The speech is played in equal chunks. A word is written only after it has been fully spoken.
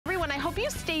you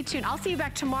stay tuned. I'll see you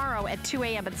back tomorrow at 2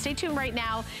 a.m., but stay tuned right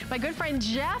now. My good friend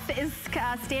Jeff is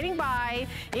standing by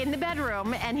in the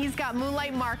bedroom, and he's got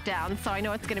Moonlight Markdowns, so I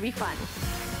know it's gonna be fun.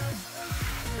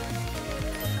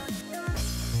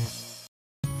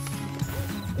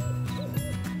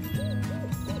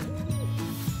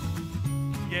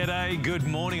 G'day, good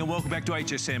morning and welcome back to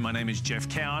HSN. My name is Jeff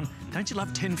Cowan. Don't you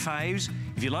love 10 faves?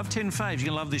 If you love 10 faves, you're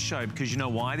gonna love this show because you know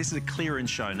why? This is a clearance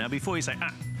show. Now before you say,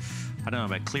 I don't know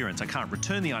about clearance, I can't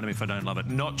return the item if I don't love it.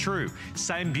 Not true.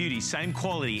 Same beauty, same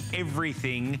quality,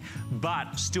 everything,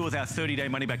 but still with our 30-day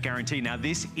money-back guarantee. Now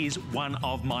this is one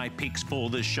of my picks for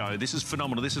the show. This is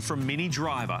phenomenal. This is from Mini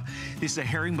Driver. This is a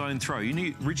herringbone throw. You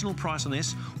knew the original price on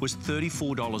this was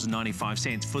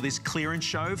 $34.95. For this clearance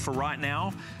show, for right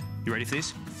now, you ready for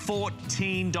this?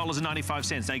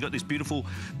 $14.95. Now you got this beautiful,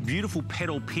 beautiful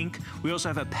petal pink. We also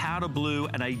have a powder blue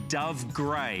and a dove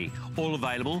gray, all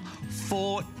available.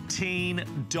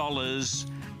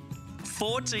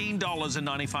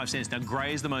 $14.95. Now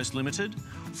gray is the most limited.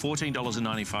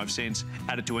 $14.95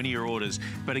 added to any of your orders.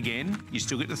 But again, you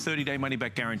still get the 30-day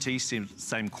money-back guarantee.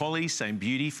 Same quality, same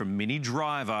beauty from Mini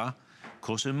Driver. Of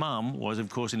course, her mum was, of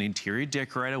course, an interior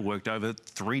decorator, worked over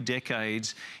 3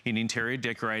 decades in interior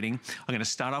decorating. I'm going to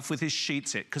start off with this sheet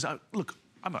set, because, look,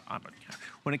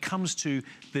 when it comes to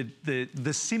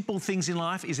the simple things in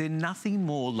life, is there nothing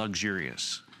more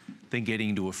luxurious than getting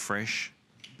into a fresh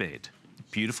bed?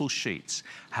 Beautiful sheets.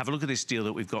 Have a look at this deal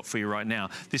that we've got for you right now.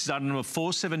 This is item number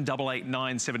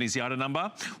 478897 is the item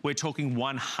number. We're talking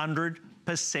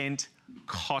 100%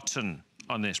 cotton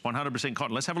on this, 100%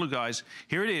 cotton. Let's have a look, guys.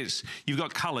 Here it is. You've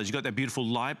got colors. You've got that beautiful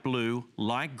light blue,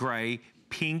 light gray,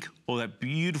 pink, or that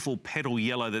beautiful petal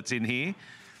yellow that's in here.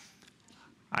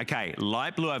 Okay,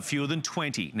 light blue, I have fewer than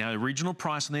 20. Now, the original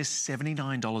price on this,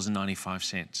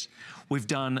 $79.95. We've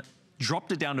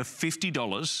dropped it down to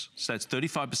 $50, so that's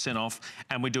 35% off,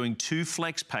 and we're doing 2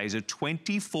 flex pays of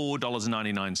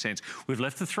 $24.99. We've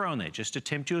left the throw in there just to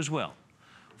tempt you as well.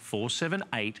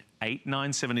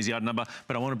 478897 is the item number,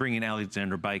 but I want to bring in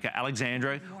Alexandra Baker.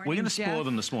 Alexandra, we're going to spoil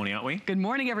them this morning, aren't we? Good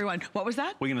morning, everyone. What was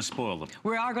that? We're going to spoil them.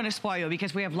 We are going to spoil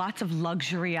because we have lots of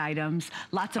luxury items,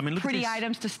 lots of pretty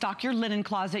items to stock your linen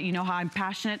closet. You know how I'm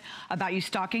passionate about you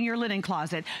stocking your linen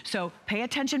closet. So pay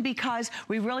attention because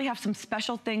we really have some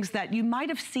special things that you might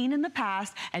have seen in the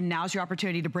past, and now's your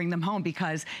opportunity to bring them home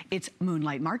because it's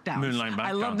Moonlight Markdowns. Moonlight Markdowns.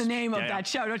 I love the name of that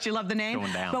show. Don't you love the name?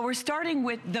 Going down. But we're starting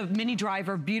with the Mini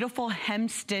Driver beautiful hem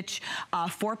stitch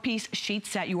 4-piece sheet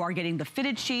set. You are getting the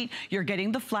fitted sheet, you're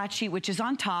getting the flat sheet, which is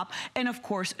on top, and of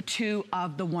course 2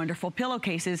 of the wonderful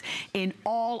pillowcases in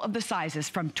all of the sizes,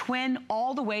 from twin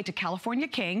all the way to California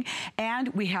King. And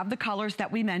we have the colors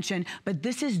that we mentioned, but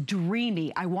this is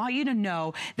dreamy. I want you to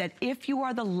know that if you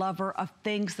are the lover of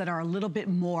things that are a little bit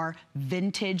more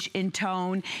vintage in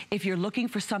tone, if you're looking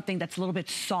for something that's a little bit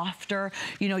softer,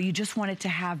 you know, you just want it to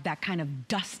have that kind of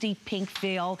dusty pink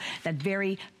feel, that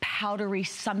very powdery,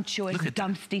 sumptuous,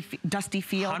 dusty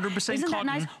feel. 100% Isn't cotton. that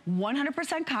nice?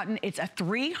 100% cotton. It's a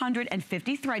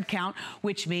 350 thread count,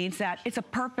 which means that it's a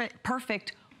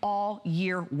perfect all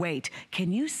year weight.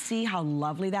 Can you see how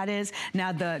lovely that is?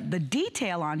 Now the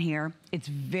detail on here, it's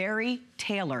very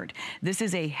tailored. This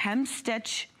is a hem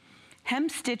stitch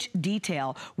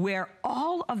detail where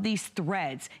all of these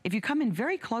threads, if you come in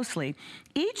very closely,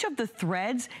 each of the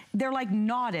threads, they're like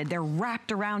knotted, they're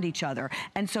wrapped around each other.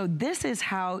 And so this is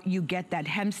how you get that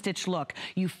hem stitch look.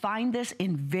 You find this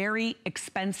in very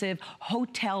expensive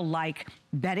hotel-like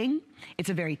bedding. It's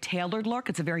a very tailored look.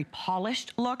 It's a very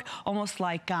polished look, almost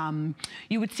like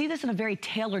you would see this in a very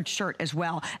tailored shirt as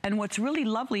well. And what's really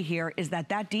lovely here is that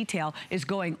that detail is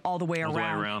going all the way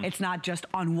around. It's not just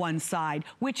on one side,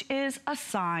 which is a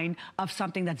sign of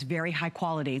something that's very high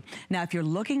quality. Now, if you're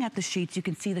looking at the sheets, you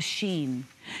can see the sheen.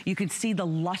 You can see the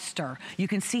luster. You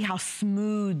can see how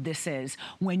smooth this is.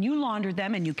 When you launder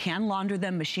them, and you can launder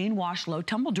them machine wash, low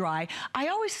tumble dry, I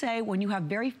always say when you have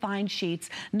very fine sheets,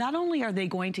 not only are they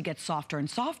going to get softer and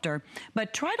softer,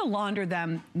 but try to launder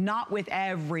them not with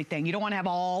everything. You don't want to have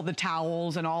all the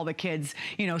towels and all the kids,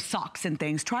 you know, socks and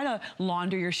things. Try to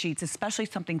launder your sheets, especially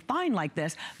something fine like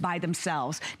this, by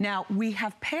themselves. Now, we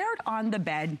have paired on the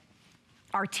bed.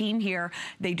 Our team here,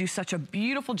 they do such a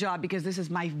beautiful job because this is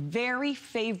my very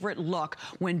favorite look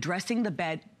when dressing the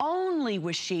bed only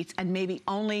with sheets and maybe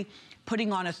only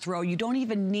putting on a throw. You don't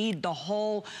even need the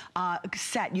whole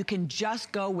set. You can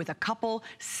just go with a couple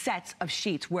sets of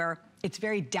sheets where it's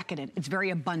very decadent. It's very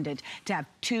abundant to have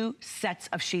 2 sets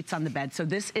of sheets on the bed. So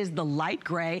this is the light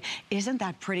gray. Isn't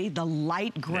that pretty? The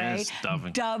light gray,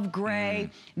 dove gray.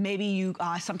 Maybe you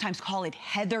sometimes call it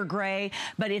heather gray,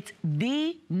 but it's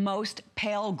the most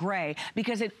pale gray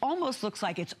because it almost looks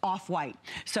like it's off-white.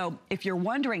 So if you're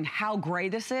wondering how gray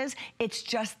this is, it's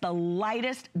just the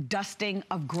lightest dusting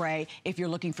of gray if you're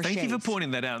looking for shades. Thank you for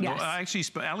pointing that out. Yes. Actually,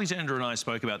 Alexandra and I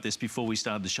spoke about this before we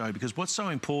started the show because what's so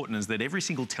important is that every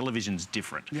single television is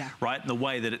different, right? And the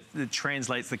way that it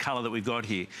translates the colour that we've got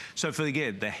here. So for,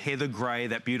 again, the heather grey,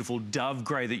 that beautiful dove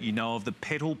grey that you know of, the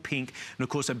petal pink, and of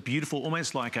course a beautiful,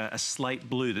 almost like a slate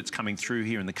blue that's coming through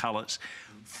here in the colours.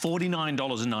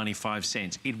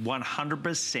 $49.95. It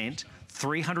 100%,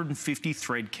 350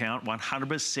 thread count,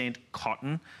 100%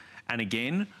 cotton. And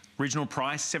again, original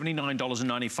price,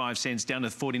 $79.95 down to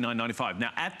 $49.95.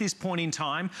 Now, at this point in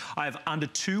time, I have under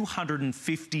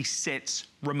 250 sets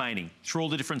remaining through all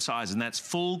the different sizes, and that's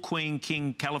full, queen,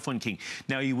 king, California king.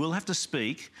 Now, you will have to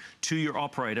speak to your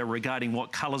operator regarding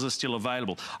what colours are still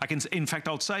available. In fact,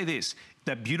 I'll say this,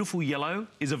 that beautiful yellow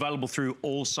is available through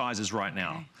all sizes right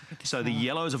now. Okay, so the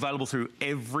yellow is available through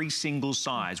every single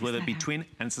size, whether it be twin,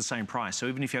 and it's the same price. So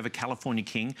even if you have a California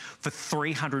king for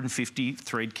 350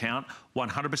 thread count,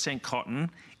 100%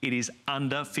 cotton, it is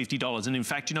under $50. And in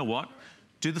fact, you know what?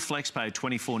 Do the flex pay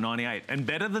 $24.98. And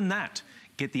better than that,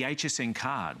 get the HSN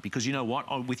card, because you know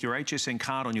what? With your HSN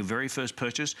card on your very first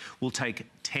purchase, we'll take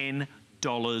 $10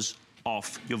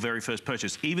 off your very first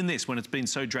purchase. Even this, when it's been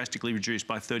so drastically reduced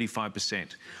by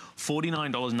 35%.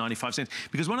 $49.95.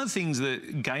 Because one of the things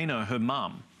that Gaynor, her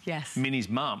mum, Minnie's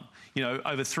mum, you know,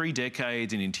 over 3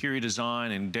 decades in interior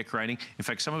design and decorating. In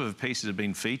fact, some of her pieces have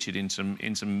been featured in some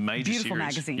major beautiful series.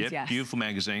 Magazines, yes. Beautiful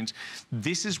magazines.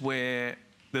 This is where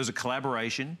there's a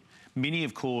collaboration. Minnie,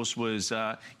 of course, was, you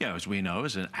know, as we know,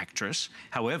 as an actress.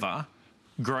 However,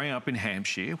 growing up in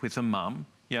Hampshire with her mum,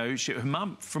 you know, her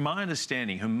mum, from my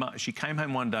understanding, she came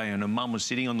home one day and her mum was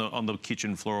sitting on the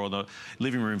kitchen floor or the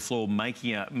living room floor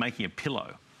making a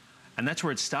pillow. And that's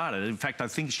where it started. In fact, I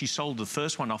think she sold the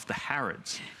first one off to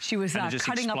Harrods. She was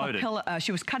cutting up a pillow.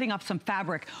 She was cutting up some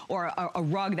fabric or a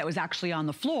rug that was actually on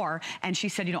the floor, and she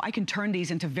said, you know, I can turn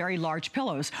these into very large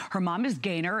pillows. Her mom is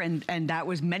Gaynor, and that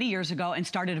was many years ago, and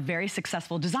started a very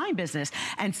successful design business.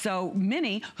 And so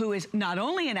Minnie, who is not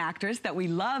only an actress that we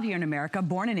love here in America,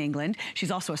 born in England,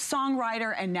 she's also a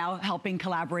songwriter and now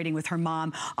collaborating with her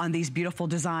mom on these beautiful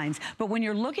designs. But when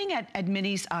you're looking at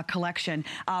Minnie's collection,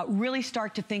 really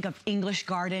start to think of English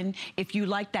garden. If you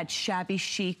like that shabby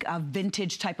chic,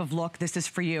 vintage type of look, this is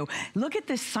for you. Look at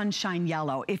this sunshine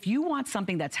yellow. If you want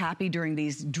something that's happy during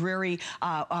these dreary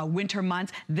winter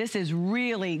months, this is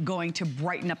really going to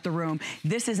brighten up the room.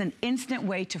 This is an instant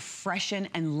way to freshen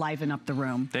and liven up the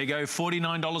room. There you go,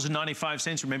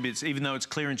 $49.95. Remember, even though it's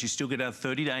clearance, you still get a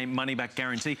 30-day money-back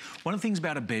guarantee. One of the things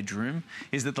about a bedroom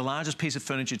is that the largest piece of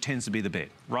furniture tends to be the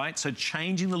bed, right? So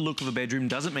changing the look of a bedroom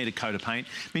doesn't mean a coat of paint.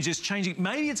 It means just changing,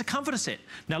 maybe it's a comforter set.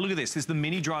 Now look at this. This is the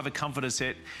mini driver comforter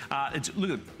set. Look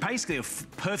at basically a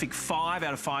perfect 5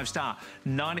 out of 5 star.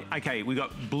 Okay, we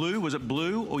got blue. Was it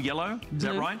blue or yellow? Is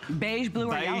that right? Beige, blue,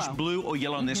 or yellow. Beige, blue, or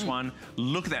yellow on this one.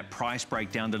 Look at that price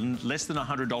breakdown. To less than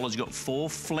 $100. You got 4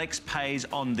 flex pays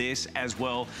on this as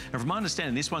well. And from my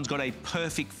understanding, this one's got a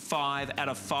perfect 5 out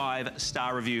of 5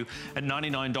 star review at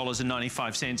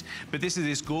 $99.95. But this is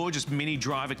this gorgeous mini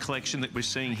driver collection that we're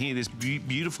seeing here. This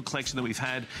beautiful collection that we've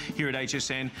had here at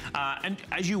HSN. And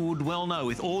as you would well know,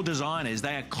 with all designers,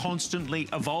 they are constantly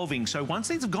evolving. So once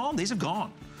these have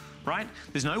gone, right?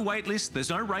 There's no wait list, there's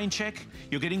no rain check.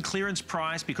 You're getting clearance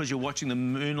price because you're watching the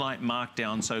Moonlight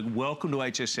Markdown. So welcome to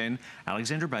HSN.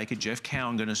 Alexandra Baker, Jeff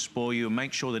Cowan going to spoil you and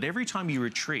make sure that every time you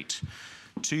retreat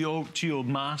to your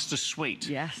master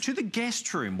suite, to the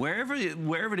guest room, wherever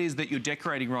it is that you're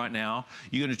decorating right now,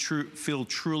 you're going to feel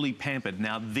truly pampered.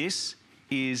 Now, this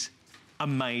is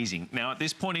amazing. Now, at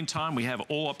this point in time, we have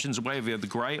all options away. We have the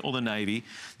grey or the navy.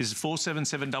 This is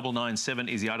 477997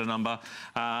 is the item number.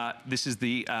 This is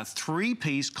the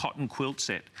 3-piece cotton quilt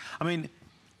set. I mean,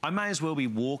 I may as well be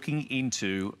walking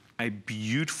into a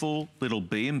beautiful little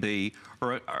B&B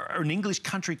or an English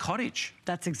country cottage.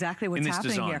 That's exactly what's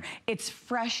happening here. It's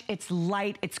fresh, it's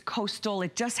light, it's coastal.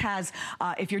 It just has,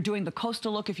 if you're doing the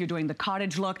coastal look, if you're doing the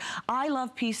cottage look, I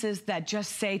love pieces that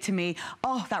just say to me,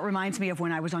 oh, that reminds me of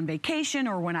when I was on vacation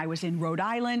or when I was in Rhode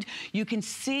Island. You can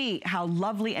see how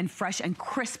lovely and fresh and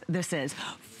crisp this is.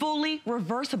 Fully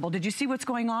reversible. Did you see what's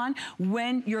going on?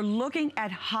 When you're looking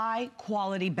at high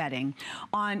quality bedding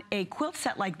on a quilt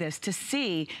set like this, to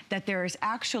see that there is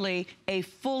actually a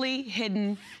fully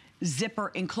hidden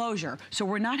zipper enclosure. So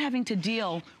we're not having to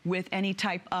deal with any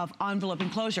type of envelope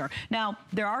enclosure. Now,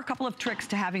 there are a couple of tricks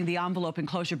to having the envelope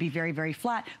enclosure be very, very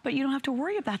flat, but you don't have to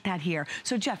worry about that here.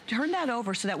 So Jeff, turn that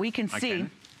over so that we can see.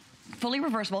 Fully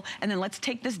reversible, and then let's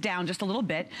take this down just a little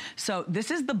bit. So this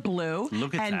is the blue.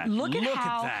 Look at that. Look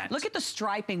at the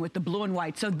striping with the blue and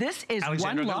white. So this is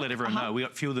Alexandra, one look. Let everyone know we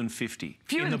got fewer than 50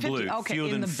 fewer in than the 50. blue. Okay, fewer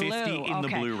in than the 50 blue. in the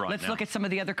blue right Let's now. look at some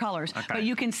of the other colors. Okay. But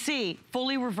you can see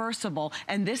fully reversible,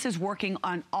 and this is working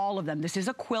on all of them. This is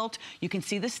a quilt. You can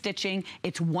see the stitching.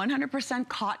 It's 100%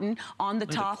 cotton on the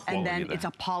top, and then it's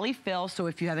a polyfill. So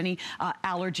if you have any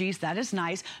allergies, that is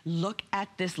nice. Look at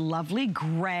this lovely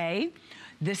gray.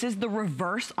 This is the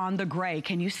reverse on the gray.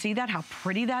 Can you see that, how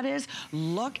pretty that is?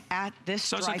 Look at this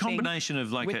striping. So it's a combination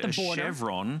of like a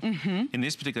chevron. In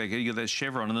this particular case, you got that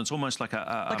chevron, and it's almost like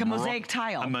a mosaic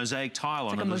tile. A mosaic tile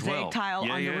on it as well. Like a mosaic tile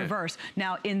on the reverse.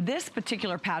 Now, in this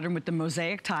particular pattern with the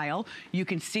mosaic tile, you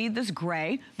can see this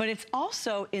gray, but it's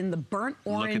also in the burnt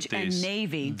orange and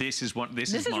navy. This is what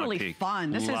this is my really pick.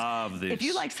 fun. Love this. If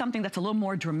you like something that's a little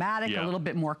more dramatic, a little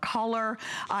bit more color,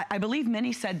 I believe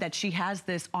Minnie said that she has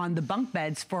this on the bunk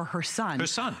beds for her son. Her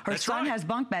son. Her son has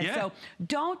bunk beds. Yeah. So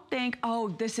don't think, oh,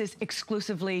 this is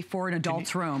exclusively for an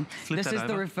adult's room. This is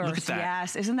the reverse. Look at that.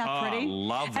 Yes, isn't that pretty? I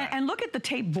love that. And look at the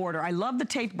tape border. I love the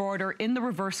tape border in the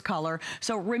reverse color.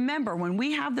 So remember, when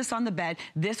we have this on the bed,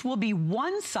 this will be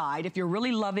one side if you're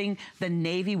really loving the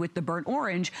navy with the burnt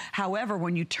orange. However,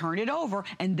 when you turn it over,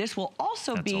 and this will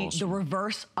also be the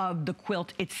reverse of the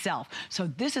quilt itself. So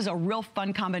this is a real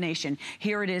fun combination.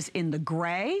 Here it is in the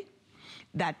gray,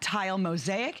 that tile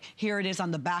mosaic. Here it is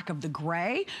on the back of the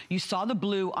gray. You saw the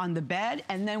blue on the bed,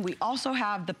 and then we also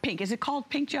have the pink. Is it called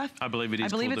pink, Jeff? I believe it is. I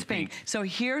believe it's pink. So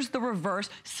here's the reverse,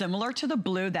 similar to the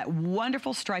blue, that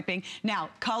wonderful striping. Now,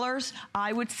 colors,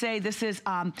 I would say this is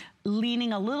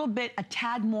leaning a little bit, a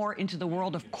tad more into the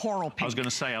world of coral pink. I was going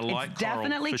to say a light coral,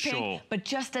 definitely for pink, sure. but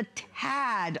just a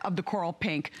tad of the coral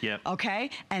pink. Yep. Okay,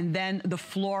 and then the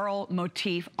floral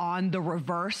motif on the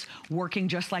reverse, working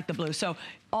just like the blue. So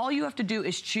all you have to do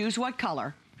is choose what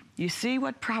color. You see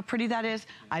how pretty that is?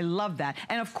 I love that.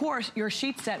 And of course, your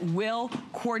sheet set will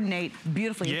coordinate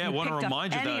beautifully. Yeah, I want to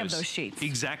remind you any of those sheets.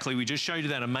 Exactly. We just showed you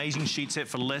that amazing sheet set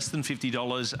for less than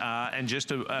 $50. And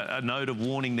just a note of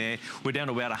warning there, we're down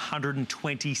to about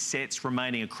 120 sets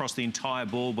remaining across the entire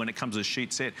board when it comes to a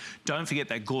sheet set. Don't forget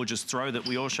that gorgeous throw that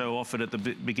we also offered at the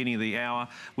beginning of the hour.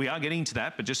 We are getting to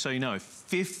that, but just so you know,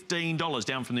 $15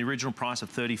 down from the original price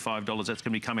of $35. That's going to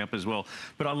be coming up as well.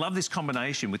 But I love this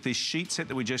combination with this sheet set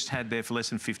that we just had there for less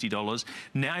than $50.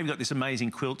 Now you've got this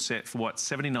amazing quilt set for what,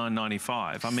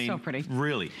 $79.95. I mean, so pretty.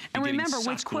 Really. And remember,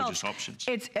 with quilts, options.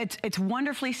 It's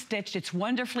wonderfully stitched, it's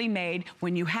wonderfully made.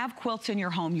 When you have quilts in your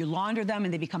home, you launder them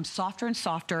and they become softer and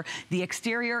softer. The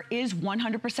exterior is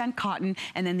 100% cotton,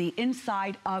 and then the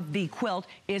inside of the quilt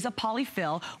is a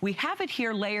polyfill. We have it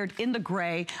here layered in the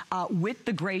gray with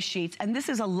the gray sheets, and this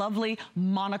is a lovely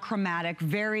monochromatic,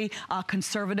 very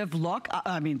conservative look.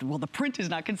 I mean, well, the print is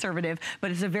not conservative,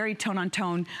 but it's a very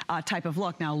tone-on-tone type of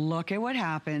look. Now look at what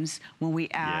happens when we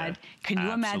add, can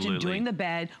you imagine doing the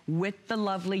bed with the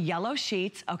lovely yellow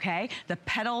sheets, okay? The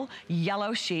petal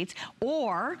yellow sheets,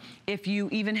 or if you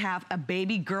even have a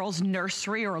baby girl's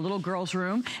nursery or a little girl's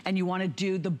room and you wanna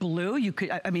do the blue, you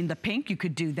could, I mean the pink, you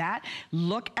could do that.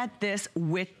 Look at this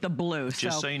with the blue.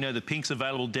 Just so you know, the pink's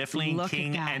available definitely in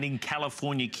King and in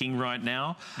California King right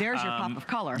now. There's your pop of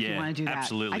color if you wanna do that.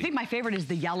 Absolutely. I think my favorite is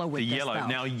the yellow with this though.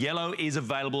 Now yellow is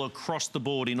available across the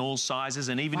board in all sizes,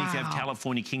 and even if you have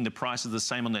California King, the price is the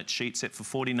same on that sheet set for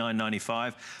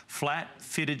 $49.95. Flat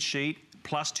fitted sheet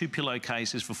plus 2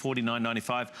 pillowcases for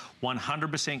 $49.95,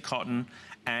 100% cotton,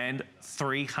 and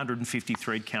 350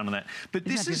 thread count on that. But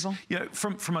this is, you know,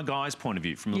 from a guy's point of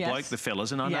view, from the bloke, the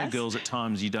fellas, and I know girls at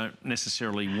times you don't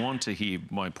necessarily want to hear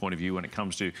my point of view when it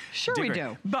comes to we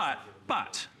do. But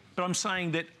I'm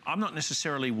saying that I'm not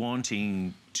necessarily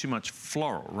wanting too much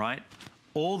floral, right?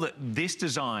 All that this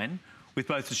design with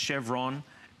both the chevron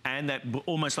and that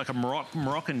almost like a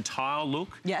Moroccan tile look.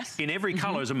 Yes. In every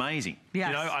colour is amazing. Yes.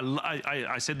 You know,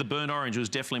 I said the burnt orange was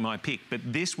definitely my pick, but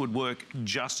this would work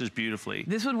just as beautifully.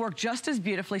 This would work just as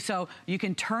beautifully. So you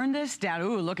can turn this down.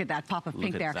 Ooh, look at that pop of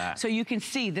pink there. That. So you can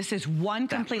see this is one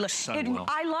complete look. So well.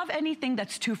 I love anything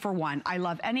that's 2 for 1. I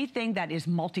love anything that is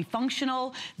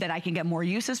multifunctional, that I can get more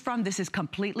uses from. This is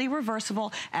completely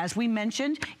reversible. As we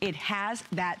mentioned, it has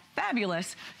that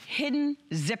fabulous hidden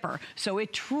zipper. So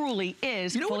it truly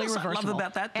is fully reversible. What I love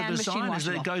about that? The design is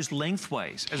that it goes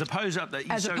lengthways as opposed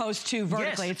to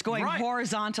vertically. Yes, it's going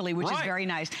horizontally, which is very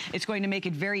nice. It's going to make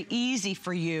it very easy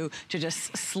for you to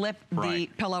just slip the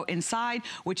pillow inside,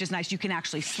 which is nice. You can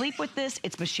actually sleep with this.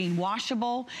 It's machine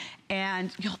washable,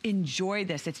 and you'll enjoy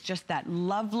this. It's just that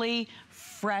lovely,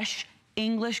 fresh,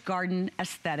 English garden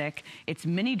aesthetic. It's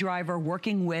Minnie Driver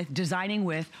designing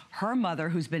with her mother,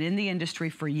 who's been in the industry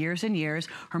for years and years.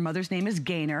 Her mother's name is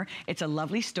Gaynor. It's a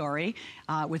lovely story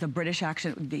with a British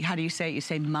accent. How do you say it? You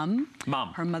say mum?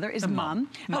 Mum. Her mother is mum.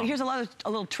 Oh, here's a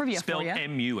little trivia for you. Spelled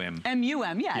M-U-M.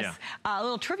 M-U-M, yes. Yeah. A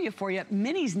little trivia for you.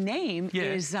 Minnie's name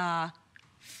is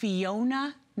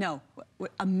Fiona. No,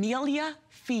 Amelia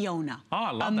Fiona. Oh,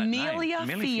 I love that name. Amelia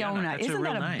Fiona. Isn't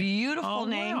that a beautiful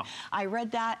name? Wow. I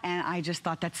read that and I just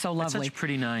thought that's so lovely. That's such a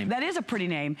pretty name. That is a pretty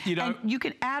name. You know, and you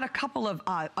can add a couple of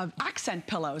accent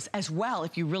pillows as well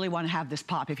if you really want to have this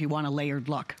pop, if you want a layered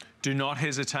look. Do not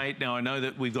hesitate. Now, I know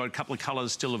that we've got a couple of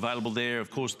colours still available there. Of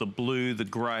course, the blue, the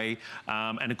grey,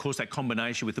 and of course that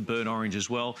combination with the burnt orange as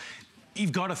well.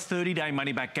 You've got a 30-day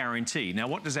money-back guarantee. Now,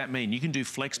 what does that mean? You can do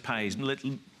flex pays.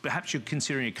 Perhaps you're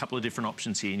considering a couple of different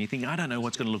options here and you think, I don't know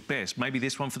what's going to look best. Maybe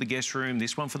this one for the guest room,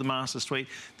 this one for the master suite,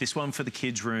 this one for the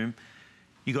kids' room.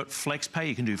 You've got flex pay.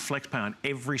 You can do flex pay on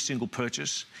every single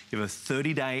purchase. You have a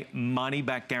 30-day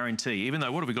money-back guarantee. Even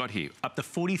though, what have we got here? Up to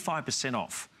 45%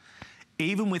 off.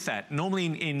 Even with that, normally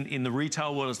in the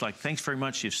retail world, it's like, thanks very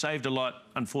much, you've saved a lot.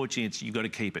 Unfortunately, you've got to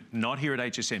keep it. Not here at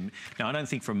HSN. Now, I don't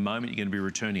think for a moment you're going to be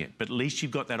returning it, but at least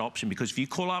you've got that option, because if you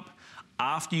call up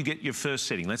after you get your first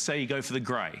setting, let's say you go for the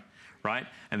grey, right?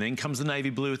 And then comes the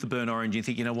navy blue with the burnt orange, you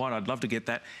think, you know what, I'd love to get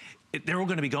that. They're all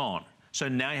going to be gone. So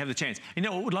now you have the chance. You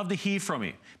know, we'd love to hear from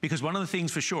you, because one of the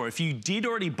things for sure, if you did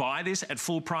already buy this at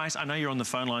full price, I know you're on the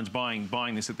phone lines buying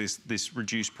this at this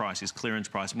reduced price, this clearance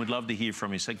price, and we'd love to hear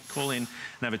from you. So call in and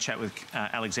have a chat with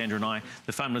Alexandra and I.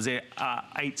 The phone was there,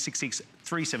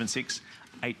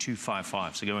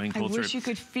 866-376-8255. So go ahead and call through. I wish you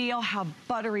could feel how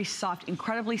buttery soft,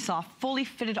 incredibly soft, fully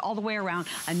fitted all the way around.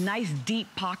 A nice deep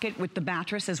pocket with the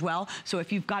mattress as well. So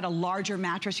if you've got a larger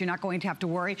mattress, you're not going to have to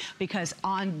worry, because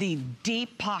on the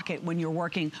deep pocket when you're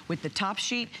working with the top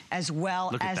sheet as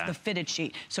well as the fitted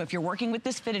sheet. So if you're working with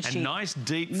this fitted sheet. A nice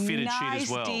deep fitted sheet as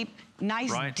well.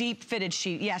 Nice deep fitted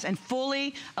sheet, yes, and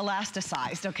fully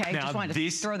elasticized, okay? Now, just wanted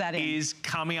to throw that in. This is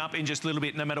coming up in just a little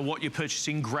bit. No matter what you're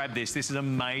purchasing, grab this. This is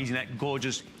amazing, that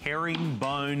gorgeous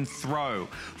herringbone throw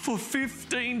for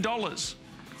 $15.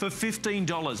 For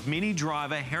 $15, Minnie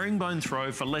Driver herringbone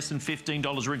throw for less than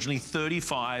 $15, originally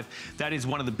 $35. That is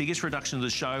one of the biggest reductions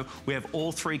of the show. We have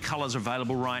all three colors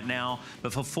available right now,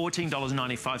 but for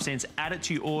 $14.95, add it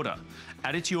to your order.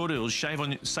 Add it to your order. It'll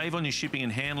save on your shipping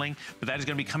and handling, but that is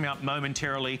going to be coming up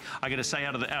momentarily. I got to say,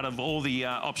 out of all the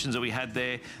options that we had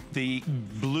there, the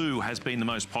blue has been the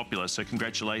most popular. So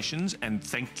congratulations, and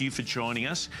thank you for joining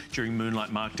us during Moonlight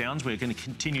Markdowns. We're going to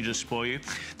continue to spoil you.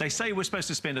 They say we're supposed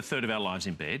to spend a third of our lives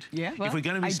in bed. Yeah, well, if we're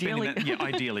going to be ideally. spending that,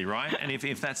 ideally, right? And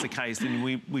if that's the case,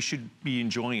 then we should be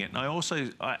enjoying it. And I also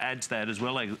add to that as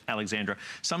well, Alexandra,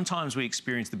 sometimes we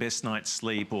experience the best night's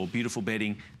sleep or beautiful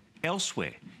bedding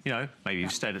elsewhere. You know, maybe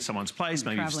you've stayed at someone's place,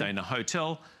 maybe you've stayed in a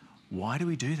hotel. Why do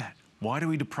we do that? Why do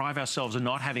we deprive ourselves of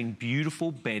not having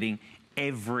beautiful bedding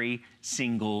every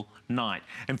single night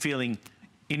and feeling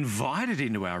invited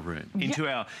into our room, into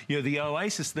our, you know, the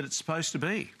oasis that it's supposed to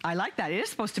be? I like that. It is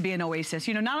supposed to be an oasis.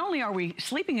 You know, not only are we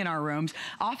sleeping in our rooms,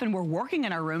 often we're working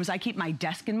in our rooms. I keep my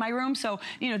desk in my room. So,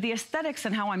 you know, the aesthetics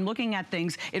and how I'm looking at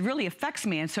things, it really affects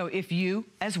me. And so if you,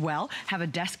 as well, have a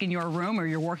desk in your room or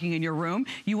you're working in your room,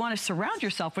 you want to surround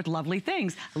yourself with lovely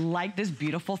things, like this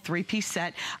beautiful three-piece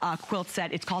set, quilt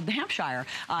set. It's called the Hampshire.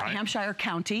 Hampshire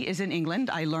County is in England,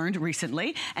 I learned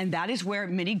recently, and that is where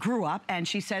Minnie grew up, and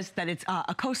she says that it's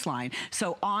a coastline.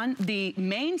 So on the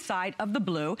main side of the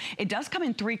blue, it does come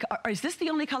in three. Is this the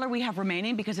only color we have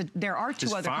remaining? Because there are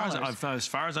two other colors. As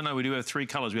far as I know, we do have three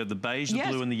colors. We have the beige, the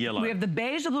blue, and the yellow. We have the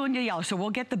beige, the blue, and the yellow. So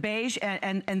we'll get the beige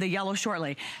and the yellow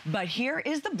shortly. But here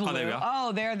is the blue. Oh, there we go.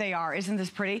 Oh, there they are. Isn't this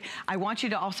pretty? I want you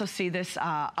to also see this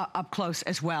up close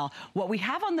as well. What we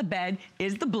have on the bed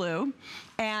is the blue,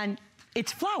 and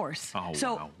it's flowers. Oh,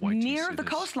 so wow. near the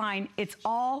coastline, it's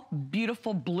all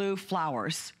beautiful blue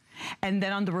flowers. And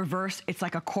then on the reverse, it's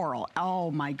like a coral. Oh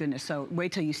my goodness. So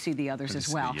wait till you see the others as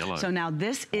well. So now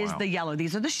this is the yellow.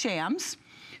 These are the shams.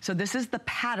 So this is the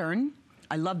pattern.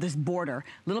 I love this border.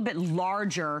 A little bit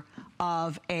larger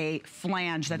of a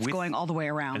flange that's going all the way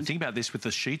around. And think about this with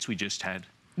the sheets we just had.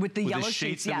 With the yellow sheets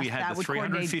sheets, that yes, we had, that the would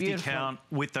coordinate 350 count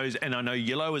with those, and I know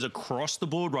yellow is across the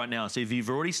board right now, so if you've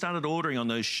already started ordering on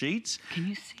those sheets, can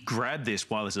you see? Grab this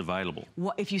while it's available.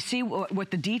 Well, if you see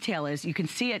what the detail is, you can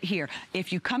see it here.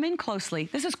 If you come in closely,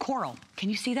 this is coral. Can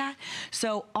you see that?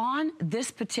 So on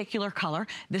this particular color,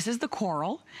 this is the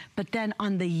coral, but then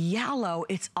on the yellow,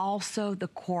 it's also the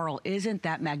coral. Isn't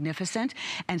that magnificent?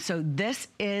 And so this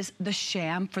is the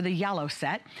sham for the yellow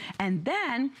set. And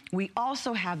then we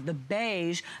also have the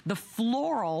beige, the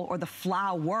floral or the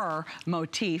flower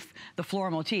motif, the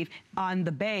floral motif on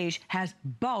the beige has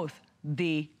both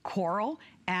the coral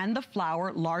and the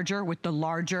flower, larger with the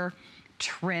larger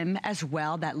trim as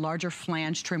well, that larger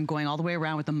flange trim going all the way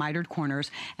around with the mitered corners,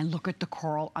 and look at the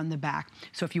coral on the back.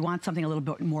 So if you want something a little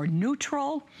bit more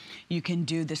neutral, you can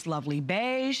do this lovely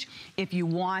beige. If you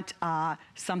want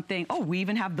something, oh, we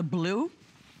even have the blue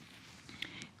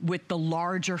with the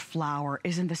larger flower.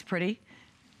 Isn't this pretty?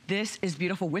 This is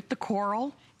beautiful with the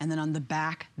coral, and then on the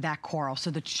back, that coral. So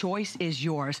the choice is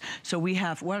yours. So we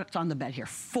have, what's on the bed here?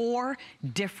 4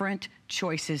 different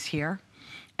choices here.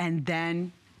 And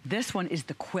then this one is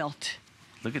the quilt.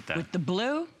 Look at that. With the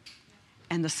blue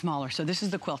and the smaller. So this is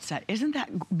the quilt set. Isn't that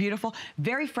beautiful?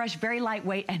 Very fresh, very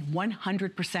lightweight, and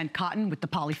 100% cotton with the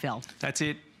polyfill. That's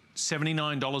it.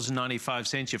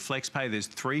 $79.95, your flex pay. There's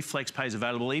 3 flex pays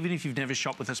available. Even if you've never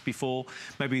shopped with us before,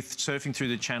 maybe surfing through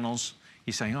the channels,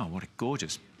 you're saying, oh, what a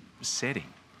gorgeous setting.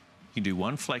 You can do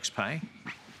 1 flex pay.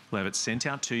 We'll have it sent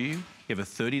out to you. You have a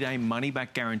 30-day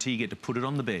money-back guarantee. You get to put it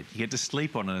on the bed. You get to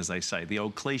sleep on it, as they say, the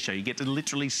old cliche. You get to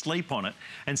literally sleep on it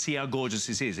and see how gorgeous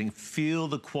this is and feel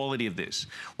the quality of this.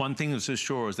 One thing that's for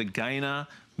sure is that Gaynor,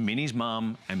 Minnie's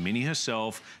mum, and Minnie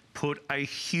herself put a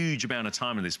huge amount of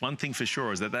time in this. One thing for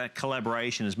sure is that that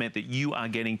collaboration has meant that you are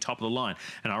getting top of the line.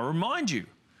 And I remind you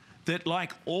that,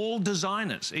 like all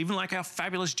designers, even like our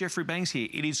fabulous Jeffrey Banks here,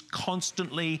 it is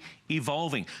constantly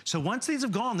evolving. So once these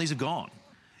have gone, these are gone.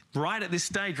 Right at this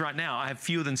stage right now, I have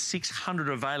fewer than 600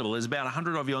 available. There's about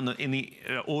 100 of you in the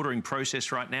ordering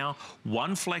process right now.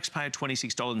 1 flex pay of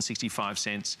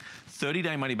 $26.65,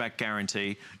 30-day money-back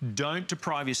guarantee. Don't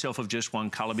deprive yourself of just 1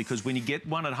 color, because when you get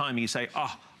one at home, you say,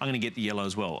 oh, I'm going to get the yellow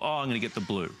as well. Oh, I'm going to get the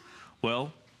blue.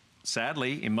 Well,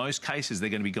 sadly, in most cases, they're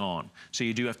going to be gone. So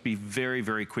you do have to be very,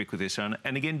 very quick with this. And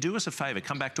again, do us a favor.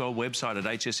 Come back to our website at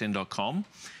hsn.com.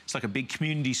 It's like a big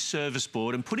community service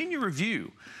board, and put in your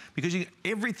review, because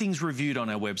everything's reviewed on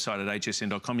our website at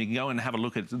hsn.com. You can go and have a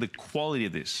look at the quality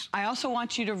of this. I also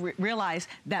want you to realize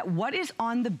that what is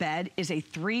on the bed is a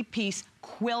 3-piece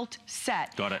quilt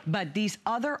set. Got it. But these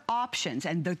other options,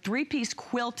 and the 3-piece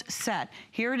quilt set,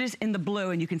 here it is in the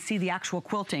blue, and you can see the actual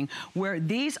quilting, where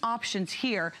these options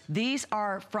here, these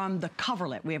are from the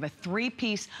coverlet. We have a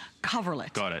 3-piece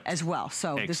coverlet. Got it. As well.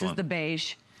 So excellent. This is the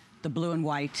beige, the blue and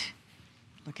white.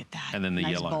 Look at that. And then the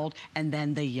nice yellow. Bold, and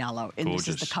then the yellow. And gorgeous.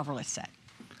 This is the coverlet set.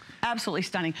 Absolutely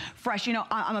stunning. Fresh. You know,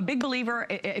 I'm a big believer,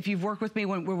 if you've worked with me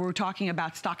when we were talking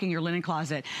about stocking your linen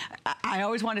closet, I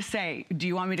always want to say, do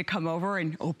you want me to come over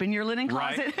and open your linen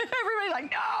closet? Right. Everybody's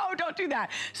like, no, don't do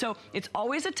that. So it's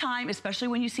always a time, especially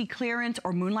when you see clearance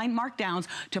or Moonlight Markdowns,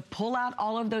 to pull out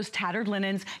all of those tattered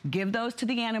linens, give those to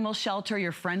the animal shelter.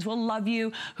 Your friends will love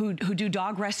you who do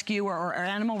dog rescue or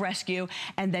animal rescue.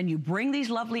 And then you bring these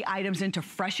lovely items in to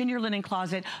freshen your linen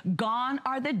closet. Gone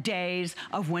are the days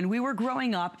of when we were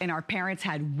growing up and our parents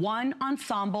had 1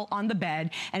 ensemble on the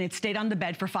bed and it stayed on the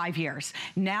bed for 5 years.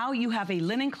 Now you have a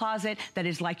linen closet that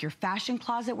is like your fashion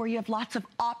closet, where you have lots of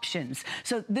options.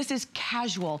 So this is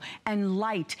casual and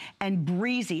light and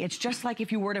breezy. It's just like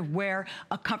if you were to wear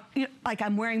like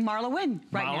I'm wearing Marla Wynn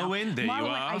right now. Marla Wynn, there you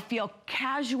are. I feel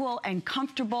casual and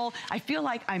comfortable. I feel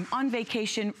like I'm on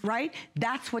vacation, right?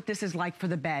 That's what this is like for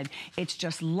the bed. It's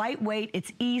just lightweight,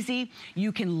 it's easy.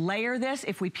 You can layer this.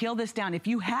 If we peel this down, if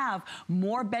you have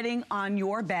more bedding on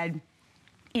your bed,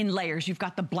 in layers. You've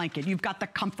got the blanket, you've got the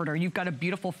comforter, you've got a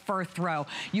beautiful fur throw.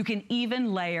 You can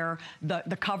even layer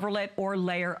the coverlet or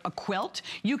layer a quilt.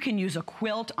 You can use a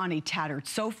quilt on a tattered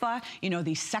sofa. You know,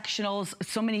 these sectionals,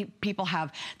 so many people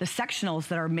have the sectionals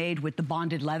that are made with the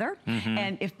bonded leather.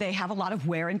 And if they have a lot of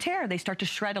wear and tear, they start to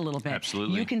shred a little bit.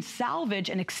 Absolutely. You can salvage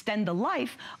and extend the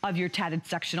life of your tattered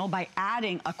sectional by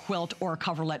adding a quilt or a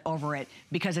coverlet over it,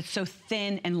 because it's so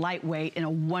thin and lightweight and a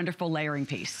wonderful layering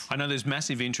piece. I know there's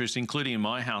massive interest, including in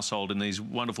my household, in these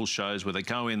wonderful shows where they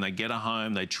go in, they get a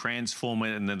home, they transform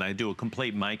it, and then they do a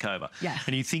complete makeover. Yes.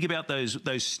 And you think about those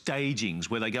stagings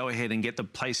where they go ahead and get the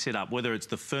place set up, whether it's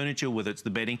the furniture, whether it's the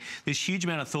bedding. There's a huge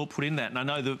amount of thought put in that. And I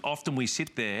know that often we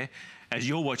sit there, as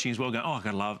you're watching as well, going,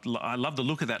 oh, I love the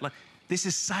look of that. Like, This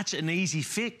is such an easy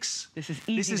fix. This is easy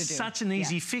to do. This is such an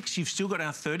easy fix. You've still got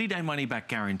our 30-day money-back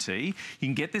guarantee. You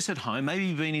can get this at home. Maybe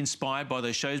you've been inspired by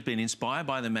those shows, been inspired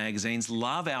by the magazines.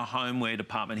 Love our homeware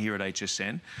department here at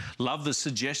HSN. Love the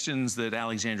suggestions that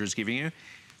Alexandra is giving you.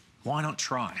 Why not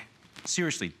try?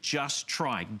 Seriously, just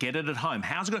try. Get it at home.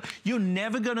 How's it going? You're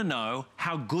never going to know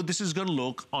how good this is going to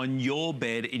look on your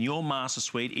bed, in your master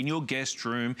suite, in your guest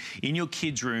room, in your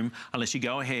kids' room, unless you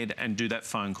go ahead and do that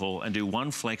phone call and do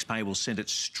one flex pay. We'll send it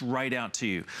straight out to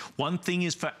you. One thing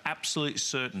is for absolute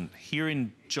certain. Here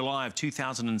in July of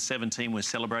 2017, we're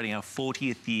celebrating our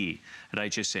 40th year at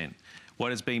HSN.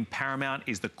 What has been paramount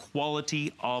is the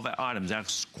quality of our items. Our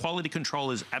quality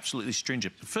control is absolutely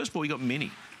stringent. First of all, we got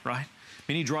Minnie, right?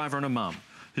 Minnie Driver and a mum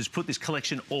who's put this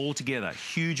collection all together.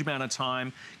 Huge amount of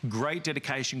time, great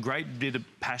dedication, great bit of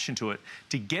passion to it.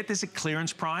 To get this at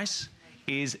clearance price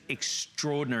is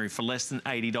extraordinary for less than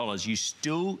 $80. You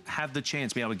still have the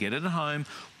chance to be able to get it at home,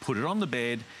 put it on the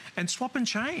bed, and swap and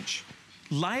change.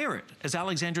 Layer it, as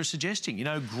Alexandra is suggesting. You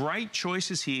know, great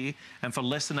choices here, and for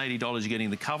less than $80, you're getting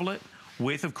the coverlet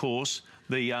with, of course,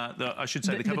 I should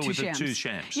say the cover with the two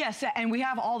shams. Yes, and we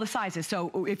have all the sizes.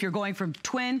 So if you're going from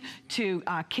twin to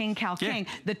king, cow, king,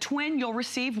 the twin, you'll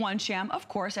receive one sham, of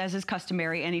course, as is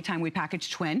customary anytime we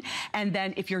package twin. And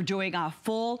then if you're doing a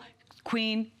full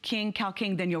queen, king, cow,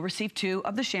 king, then you'll receive 2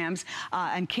 of the shams,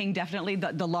 and king definitely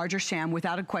the larger sham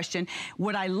without a question.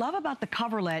 What I love about the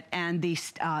coverlet and the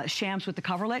shams with the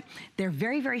coverlet, they're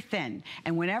very, very thin.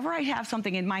 And whenever I have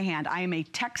something in my hand, I am a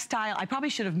textile. I probably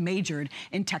should have majored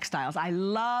in textiles. I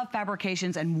love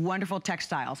fabrications and wonderful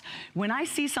textiles. When I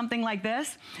see something like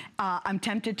this, I'm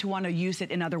tempted to want to use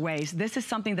it in other ways. This is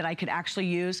something that I could actually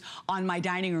use on my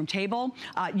dining room table.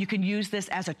 You can use this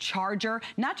as a charger,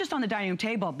 not just on the dining room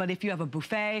table, but if you have a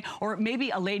buffet or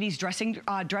maybe a ladies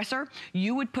dresser,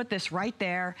 you would put this right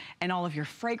there, and all of your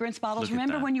fragrance bottles.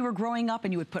 Remember when you were growing up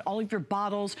and you would put all of your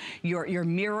bottles, your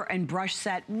mirror and brush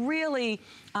set, really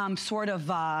sort of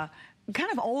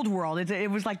kind of old world.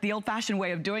 It was like the old-fashioned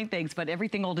way of doing things, but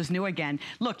everything old is new again.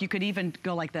 Look, you could even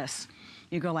go like this.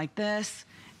 You go like this,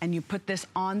 and you put this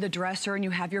on the dresser, and you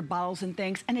have your bottles and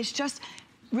things, and it's just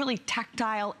really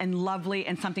tactile and lovely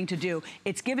and something to do.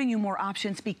 It's giving you more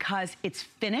options because it's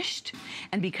finished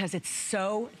and because it's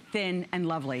so thin and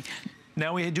lovely.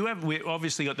 Now we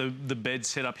obviously got the bed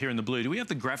set up here in the blue. Do we have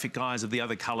the graphic guides of the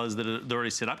other colors that are already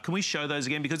set up? Can we show those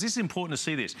again? Because this is important to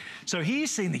see this. So here you're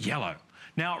seeing the yellow.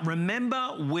 Now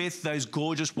remember, with those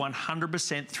gorgeous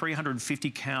 100%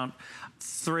 350 count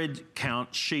thread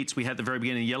count sheets we had at the very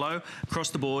beginning, yellow across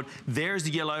the board. There's the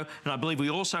yellow, and I believe we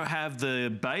also have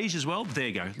the beige as well. There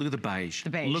you go. Look at the beige. The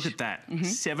beige. Look at that.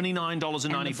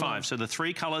 $79.95. So the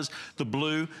 3 colors: the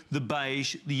blue, the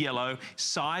beige, the yellow.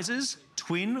 Sizes: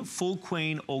 twin, full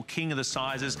queen, or king of the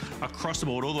sizes across the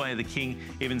board, all the way to the king,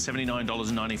 even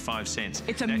 $79.95.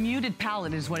 It's a muted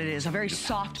palette is what it is, a very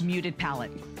soft muted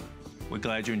palette. We're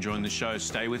glad you're enjoying the show.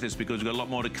 Stay with us because we've got a lot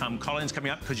more to come. Colleen's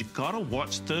coming up because you've got to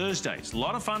watch Thursdays. A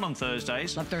lot of fun on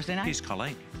Thursdays. Love Thursday night. Here's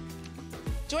Colleen.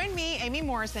 Join me, Amy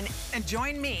Morrison, and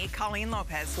join me, Colleen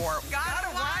Lopez, for Gotta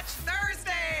Watch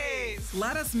Thursdays!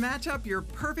 Let us match up your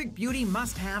perfect beauty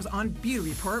must-haves on Beauty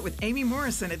Report with Amy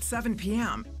Morrison at 7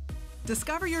 p.m.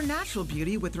 Discover your natural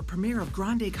beauty with the premiere of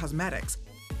Grande Cosmetics.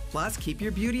 Plus, keep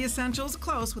your beauty essentials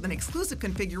close with an exclusive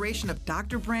configuration of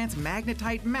Dr. Brandt's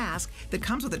Magnetite Mask that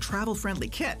comes with a travel-friendly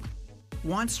kit.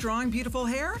 Want strong, beautiful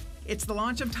hair? It's the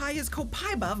launch of Taya's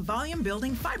Copaiba Volume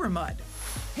Building Fiber Mud.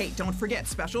 Hey, don't forget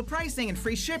special pricing and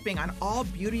free shipping on all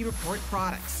Beauty Report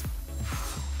products.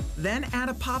 Then add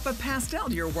a pop of pastel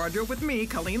to your wardrobe with me,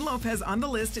 Colleen Lopez, on the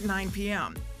list at 9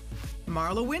 p.m.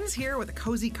 Marla Wynn's here with a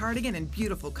cozy cardigan in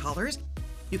beautiful colors.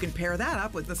 You can pair that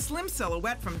up with the slim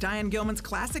silhouette from Diane Gilman's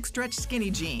classic stretch skinny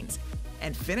jeans.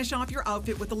 And finish off your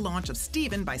outfit with the launch of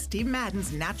Steven by Steve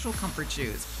Madden's Natural Comfort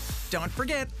Shoes. Don't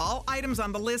forget, all items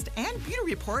on the list and Beauty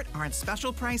Report are on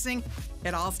special pricing.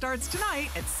 It all starts tonight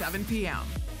at 7 p.m.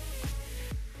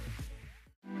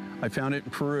 I found it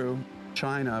in Peru,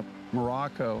 China,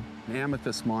 Morocco, an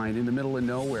amethyst mine in the middle of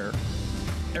nowhere.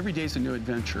 Every day's a new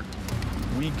adventure.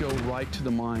 We go right to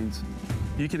the mines.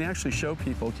 You can actually show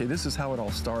people, okay, this is how it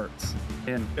all starts.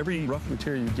 And every rough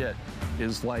material you get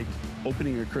is like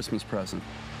opening a Christmas present.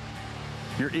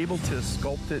 You're able to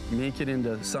sculpt it, make it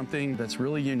into something that's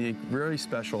really unique, very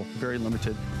special, very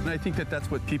limited. And I think that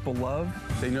that's what people love.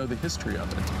 They know the history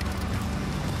of it.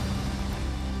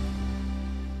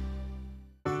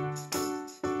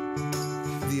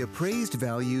 The appraised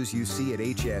values you see at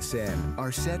HSN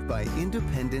are set by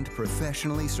independent,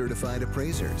 professionally certified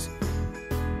appraisers.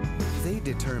 They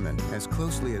determine, as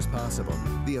closely as possible,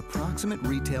 the approximate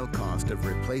retail cost of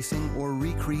replacing or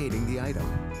recreating the item,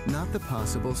 not the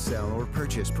possible sell or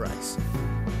purchase price.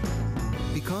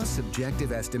 Because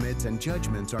subjective estimates and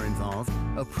judgments are involved,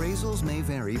 appraisals may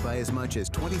vary by as much as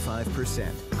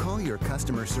 25%. Call your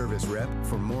customer service rep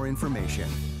for more information.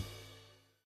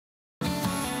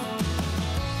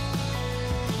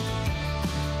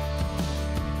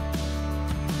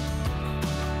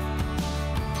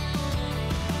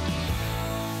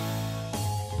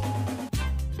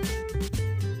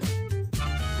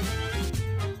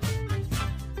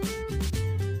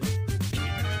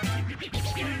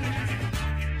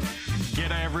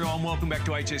 Welcome back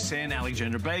to HSN.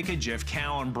 Alexandra Baker, Jeff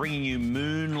Cowan, bringing you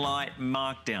Moonlight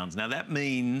Markdowns. Now that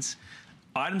means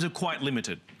items are quite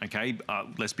limited, okay?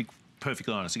 Let's be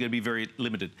perfectly honest, they're going to be very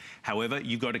limited. However,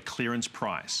 you've got a clearance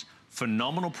price.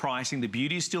 Phenomenal pricing, the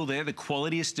beauty is still there, the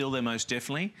quality is still there most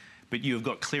definitely, but you've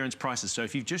got clearance prices. So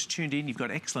if you've just tuned in, you've got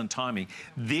excellent timing.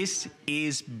 This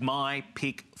is my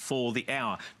pick for the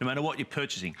hour. No matter what you're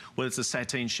purchasing, whether it's the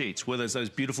sateen sheets, whether it's those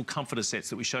beautiful comforter sets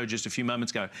that we showed just a few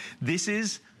moments ago, this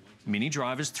is mini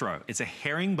driver's throw. It's a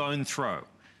herringbone throw.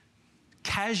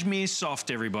 Cashmere soft,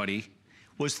 everybody,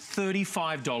 was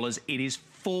 $35. It is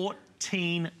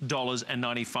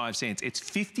 $14.95. It's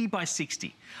 50 by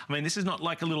 60. I mean, this is not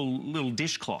like a little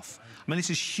dishcloth. I mean, this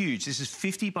is huge. This is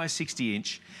 50 by 60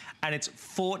 inch, and it's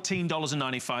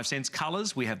 $14.95.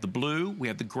 Colors, we have the blue, we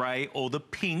have the gray, or the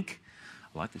pink.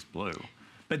 I like this blue.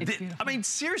 But I mean,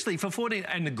 seriously, for 14,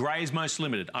 and the grey is most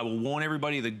limited. I will warn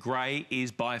everybody, the grey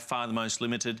is by far the most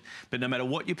limited. But no matter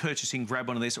what you're purchasing, grab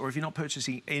one of these. Or if you're not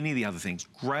purchasing any of the other things,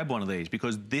 grab one of these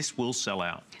because this will sell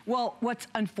out. Well, what's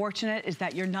unfortunate is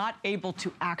that you're not able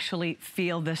to actually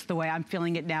feel this the way I'm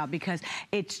feeling it now because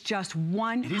it's just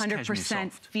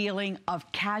 100% feeling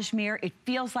of cashmere. It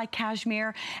feels like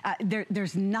cashmere.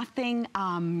 There's nothing,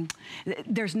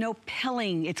 there's no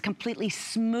pilling. It's completely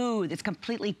smooth. It's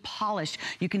completely polished.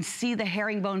 You can see the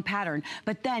herringbone pattern,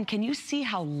 but then can you see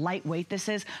how lightweight this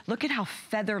is? Look at how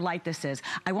feather light this is.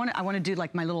 I want to do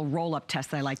like my little roll-up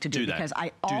test that I like to do because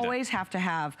I always have to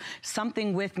have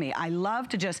something with me. I love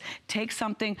to just take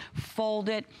something, fold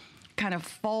it, kind of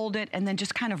fold it, and then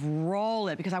just kind of roll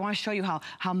it because I want to show you how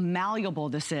malleable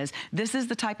this is. This is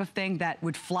the type of thing that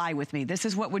would fly with me. This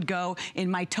is what would go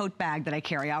in my tote bag that I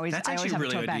carry. I always have a tote bag. That's actually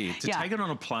a really good idea. To take it on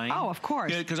a plane. Oh, of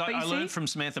course. Because I learned from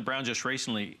Samantha Brown just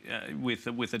recently with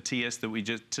a TS that we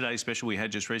just, today's special we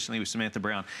had just recently with Samantha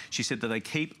Brown. She said that they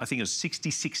keep, I think it was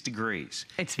 66 degrees.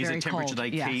 It's very cold. Is the temperature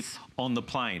they keep on the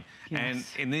plane. Yes.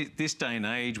 And in this day and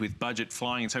age with budget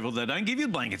flying and so forth, they don't give you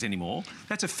blankets anymore.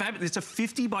 That's a it's a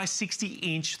 50 by 60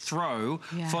 inch throw.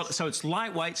 Yes. So it's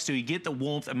lightweight, so you get the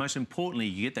warmth, and most importantly,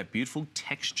 you get that beautiful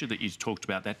texture that you talked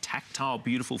about, that tactile,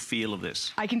 beautiful feel of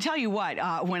this. I can tell you what,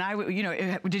 when I, you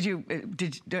know,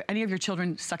 did any of your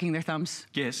children sucking their thumbs?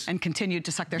 Yes. And continued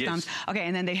to suck their thumbs? Okay,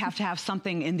 and then they have to have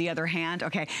something in the other hand.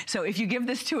 Okay, so if you give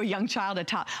this to a young child,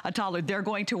 a toddler, they're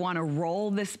going to want to roll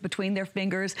this between their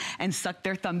fingers and suck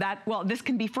their thumb. Well, this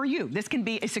can be for you. This can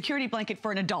be a security blanket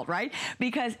for an adult, right?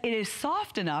 Because it is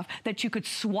soft enough that you could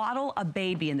swaddle a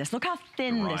baby in this. Look how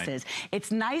thin this is.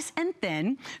 It's nice and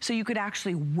thin, so you could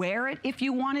actually wear it if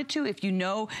you wanted to. If you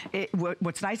know,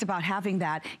 what's nice about having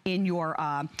that in your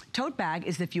tote bag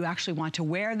is if you actually want to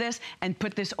wear this and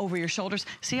put this over your shoulders.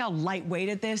 See how lightweight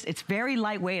it is? It's very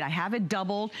lightweight. I have it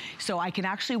doubled, so I can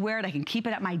actually wear it. I can keep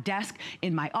it at my desk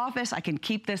in my office. I can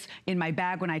keep this in my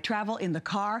bag when I travel, in the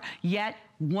car, yet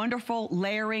wonderful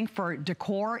layering for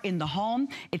decor in the home.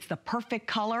 It's the perfect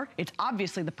color. It's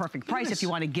obviously the perfect price if you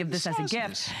want to give this as a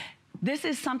gift. This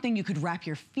is something you could wrap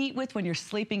your feet with when you're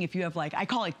sleeping if you have, like, I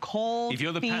call it cold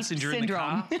feet syndrome. If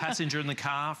you're the passenger in the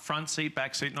car, front seat,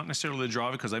 back seat, not necessarily the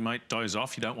driver because they might doze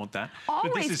off. You don't want that.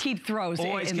 Always keep throws in the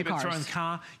cars. Always keep it thrown in the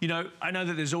car. You know, I know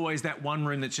that there's always that one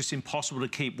room that's just impossible to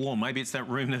keep warm. Maybe it's that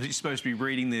room that you're supposed to be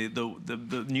reading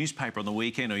the newspaper on the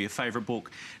weekend or your favorite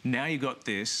book. Now you've got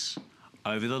this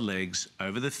over the legs,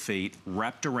 over the feet,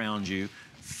 wrapped around you.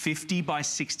 50 by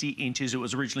 60 inches. It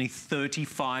was originally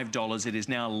 $35. It is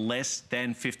now less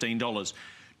than $15.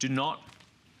 Do not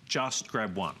just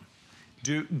grab one.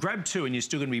 Grab two and you're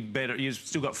still going to be better. You've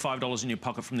still got $5 in your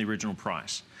pocket from the original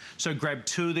price. So grab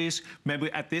two of these.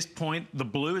 Maybe at this point, the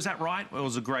blue, is that right? Or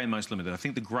was the grey most limited? I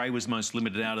think the grey was most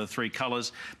limited out of the three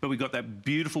colours. But we got that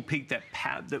beautiful pink, that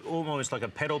almost like a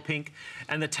petal pink.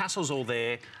 And the tassels all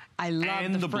there. I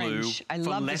love the fringe. Blue I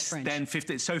love less than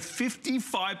 50. So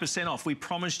 55% off. We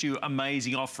promised you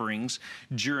amazing offerings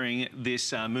during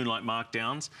this Moonlight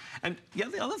Markdowns. And yeah,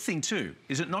 the other thing too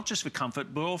is it not just for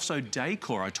comfort, but also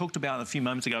decor. I talked about a few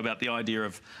moments ago about the idea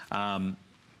of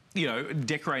you know,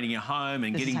 decorating your home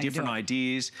and getting different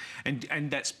ideas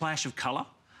and that splash of colour.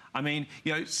 I mean,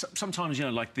 you know, sometimes, you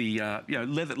know, like the, you know,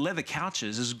 leather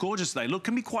couches, as gorgeous as they look,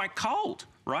 can be quite cold,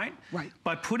 right? Right.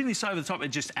 By putting this over the top, it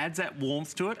just adds that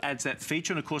warmth to it, adds that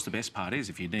feature. And of course, the best part is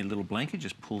if you need a little blanket,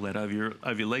 just pull that over your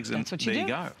legs and there you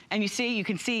go. And you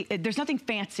can see, there's nothing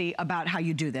fancy about how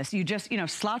you do this. You just, you know,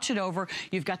 slouch it over.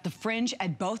 You've got the fringe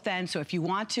at both ends. So if you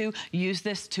want to use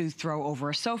this to throw over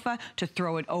a sofa, to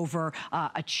throw it over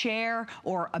a chair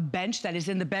or a bench that is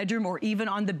in the bedroom or even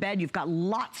on the bed, you've got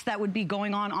lots that would be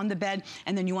going on the bed.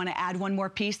 And then you want to add one more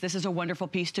piece. This is a wonderful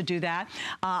piece to do that.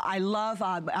 I love,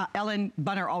 Ellen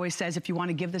Bunner always says if you want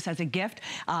to give this as a gift,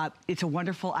 it's a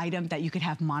wonderful item that you could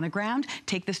have monogrammed.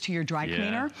 Take this to your dry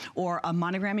cleaner or a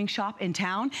monogramming shop in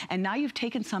town. And now you've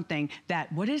taken something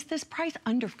that, what is this price?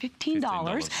 Under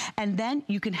 $15. And then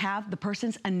you can have the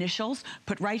person's initials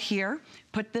put right here,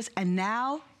 put this, and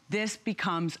now this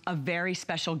becomes a very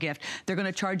special gift. They're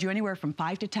gonna charge you anywhere from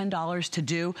 $5 to $10 to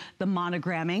do the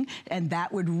monogramming, and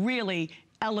that would really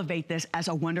elevate this as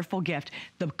a wonderful gift.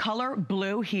 The color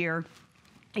blue here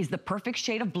is the perfect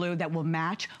shade of blue that will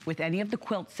match with any of the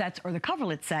quilt sets or the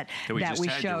coverlet set that we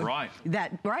showed.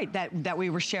 That we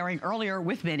were sharing earlier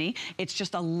with Vinny. It's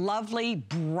just a lovely,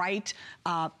 bright,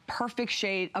 perfect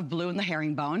shade of blue in the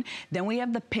herringbone. Then we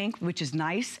have the pink, which is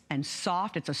nice and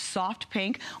soft. It's a soft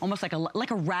pink, almost like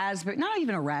a raspberry, not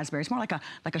even a raspberry. It's more like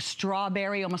a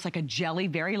strawberry, almost like a jelly,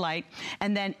 very light.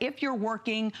 And then if you're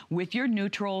working with your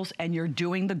neutrals and you're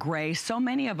doing the gray, so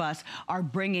many of us are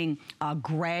bringing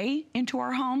gray into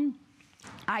our home.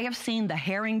 I have seen the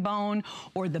herringbone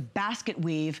or the basket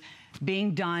weave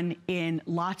being done in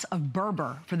lots of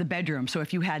Berber for the bedroom. So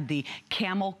if you had the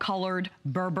camel colored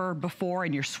Berber before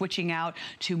and you're switching out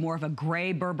to more of a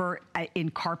gray Berber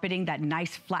in carpeting, that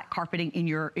nice flat carpeting in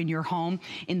your home,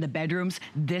 in the bedrooms,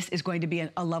 this is going to be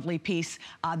a lovely piece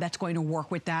that's going to work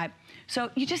with that.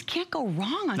 So you just can't go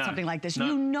wrong on something like this.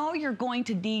 You know you're going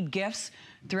to need gifts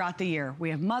throughout the year. We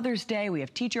have Mother's Day, we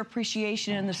have Teacher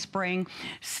Appreciation in the spring.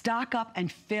 Stock up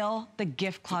and fill the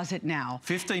gift closet now.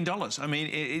 $15. I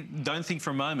mean, don't think for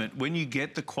a moment, when you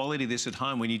get the quality of this at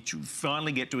home, when you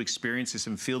finally get to experience this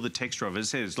and feel the texture of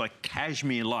it, it's like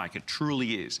cashmere-like, it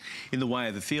truly is, in the way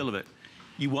of the feel of it,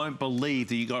 you won't believe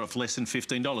that you got it for less than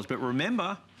 $15. But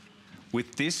remember,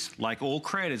 with this, like all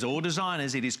creators, all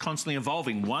designers, it is constantly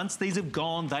evolving. Once these have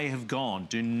gone, they have gone.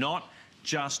 Do not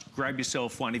just grab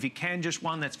yourself one. If you can, just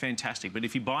one, that's fantastic. But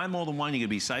if you buy more than one, you're going to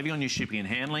be saving on your shipping and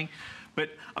handling. But,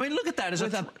 I mean, look at that.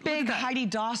 With a big Heidi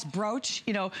Daus brooch,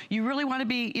 you know, you really want to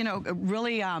be, you know,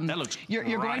 really... that looks you're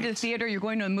going to the theater, you're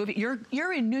going to a movie.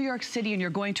 You're in New York City and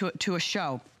you're going to a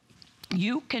show.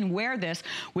 You can wear this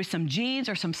with some jeans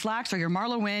or some slacks or your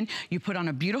Marla Wynn. You put on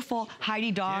a beautiful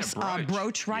Heidi Daus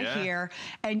brooch right here,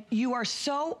 and you are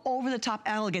so over-the-top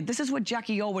elegant. This is what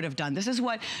Jackie O would have done. This is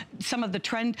what some of the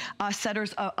trend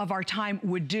setters of our time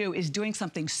would do, is doing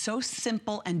something so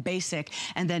simple and basic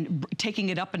and then taking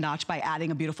it up a notch by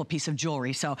adding a beautiful piece of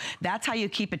jewelry. So that's how you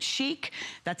keep it chic.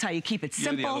 That's how you keep it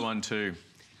simple. You know, the other one too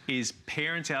is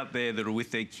parents out there that are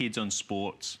with their kids on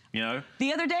sports, you know?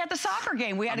 The other day at the soccer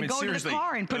game, we had to go to the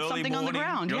car and put something on the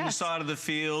ground. You're on the side of the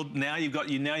field. Now you've got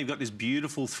this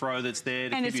beautiful throw that's there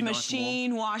to and keep it's you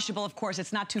machine washable, of course.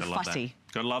 It's not too fussy.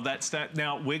 Gotta love that stat.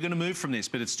 Now, we're gonna move from this,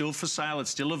 but it's still for sale. It's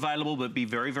still available, but be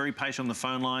very, very patient on the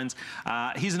phone lines.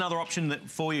 Here's another option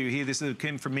for you here. This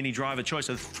came from Mini Driver Choice,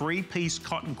 a 3-piece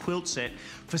cotton quilt set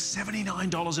for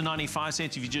 $79.95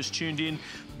 if you just tuned in.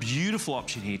 Beautiful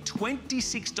option here.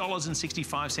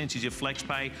 $26.65 is your flex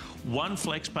pay. One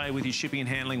flex pay with your shipping and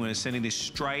handling. We're sending this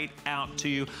straight out to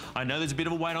you. I know there's a bit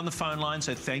of a wait on the phone line,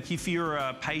 so thank you for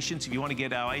your patience. If you want to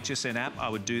get our HSN app, I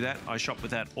would do that. I shop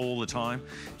with that all the time.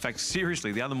 In fact, seriously,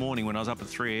 the other morning when I was up at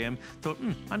 3 a.m, thought,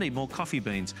 I need more coffee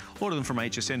beans. Order them from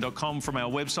hsn.com, from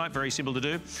our website. Very simple to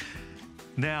do.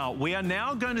 Now, we are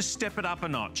now going to step it up a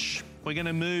notch. We're going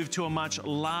to move to a much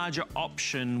larger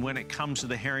option when it comes to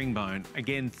the herringbone.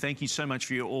 Again, thank you so much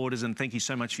for your orders and thank you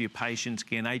so much for your patience.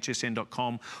 Again,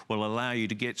 hsn.com will allow you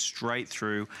to get straight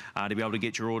through, to be able to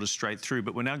get your orders straight through.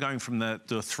 But we're now going from the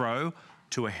throw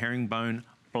to a herringbone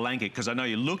blanket, because I know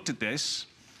you looked at this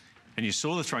and you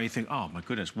saw the throw and you think, oh my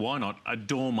goodness, why not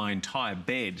adorn my entire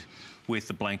bed with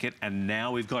the blanket? And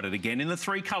now we've got it again in the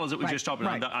 3 colours that we just opened.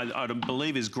 I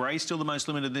believe is grey still the most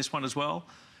limited in this one as well?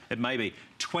 It may be.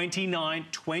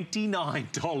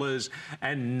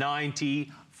 $29.95.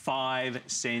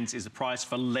 cents is the price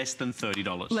for less than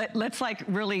 $30. Let's like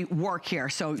really work here.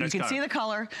 So you can see the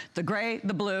color, the gray,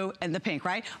 the blue, and the pink,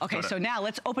 right? Okay, so now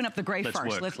let's open up the gray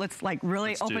first. Let's like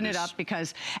really open it up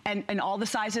because, and all the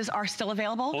sizes are still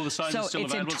available. All the sizes are still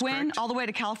available. So it's in twin all the way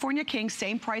to California King,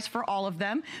 same price for all of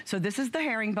them. So this is the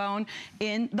herringbone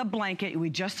in the blanket. We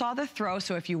just saw the throw,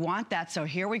 so if you want that, so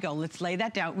here we go. Let's lay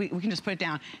that down. We can just put it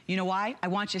down. You know why? I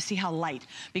want you to see how light.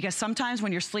 Because sometimes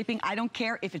when you're sleeping, I don't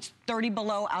care if it's 30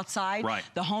 below outside,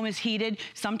 the home is heated.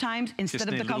 Sometimes instead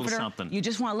of the comforter, you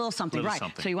just want a little something,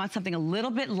 So you want something a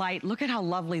little bit light. Look at how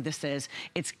lovely this is.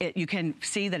 You can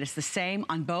see that it's the same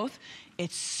on both.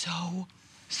 It's so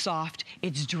soft,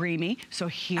 it's dreamy. So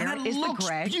here is the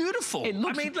gray. Beautiful. It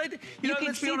looks, I mean, you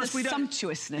can see the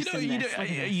sumptuousness in this. Are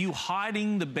you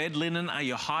hiding the bed linen? Are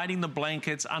you hiding the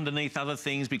blankets underneath other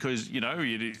things because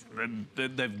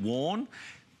they've worn?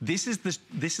 This is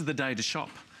the day to shop.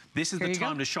 This is the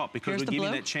time to shop because we're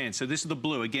giving that chance. So this is the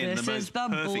blue again. This is the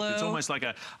perfect. blue. It's almost like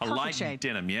a light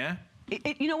denim, yeah.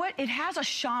 You know what? It has a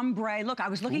chambray look. I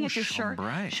was looking at your shirt.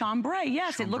 Chambray,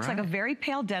 yes. It looks like a very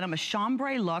pale denim, a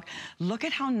chambray look. Look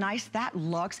at how nice that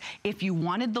looks. If you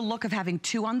wanted the look of having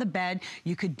two on the bed,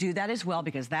 you could do that as well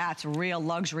because that's real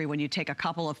luxury when you take a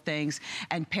couple of things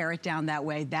and pare it down that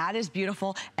way. That is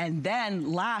beautiful. And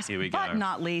then last but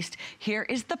not least, here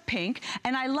is the pink.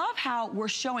 And I love how we're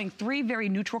showing three very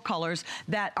neutral colors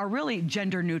that are really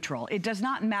gender neutral. It does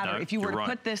not matter if you were to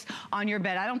put this on your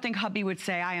bed. I don't think hubby would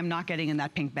say, I am not getting in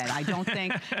that pink bed. I don't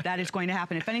think that is going to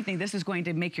happen. If anything, this is going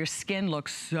to make your skin look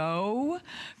so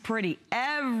pretty.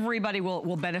 Everybody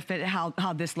will benefit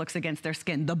how this looks against their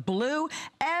skin. The blue,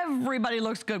 everybody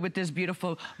looks good with this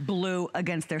beautiful blue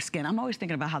against their skin. I'm always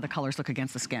thinking about how the colors look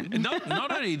against the skin.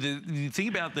 Not only the thing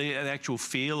about the actual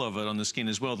feel of it on the skin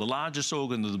as well, the largest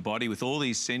organ of the body with all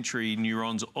these sensory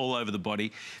neurons all over the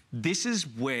body. This is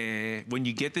where, when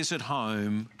you get this at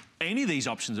home, any of these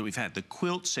options that we've had, the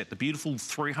quilt set, the beautiful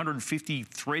 350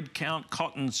 thread count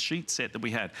cotton sheet set that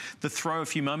we had, the throw a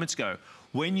few moments ago,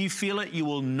 when you feel it, you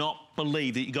will not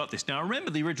believe that you got this. Now, remember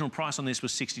the original price on this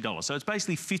was $60, so it's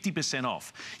basically 50%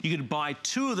 off. You could buy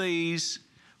two of these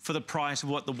for the price of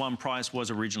what the one price was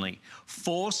originally.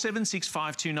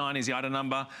 476529 is the item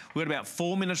number. We've got about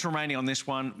 4 minutes remaining on this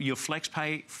one. Your flex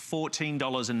pay,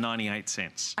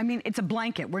 $14.98. I mean, it's a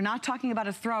blanket. We're not talking about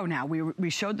a throw now.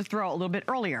 We showed the throw a little bit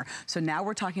earlier. So now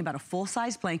we're talking about a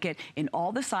full-size blanket in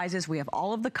all the sizes. We have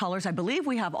all of the colors. I believe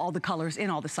we have all the colors in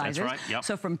all the sizes. That's right, yep.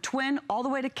 So from twin all the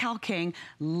way to Cal King,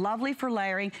 lovely for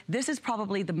layering. This is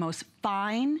probably the most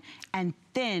fine and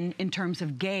thin in terms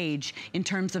of gauge, in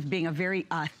terms of being a very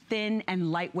thin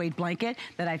and lightweight blanket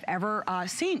that I've ever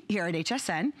seen here at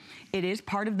HSN. It is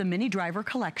part of the mini driver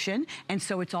collection, and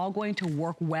so it's all going to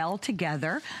work well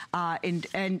together.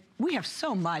 And we have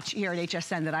so much here at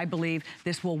HSN that I believe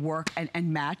this will work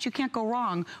and match. You can't go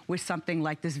wrong with something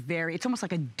like this it's almost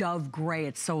like a dove gray.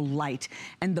 It's so light.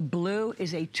 And the blue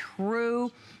is a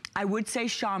true, I would say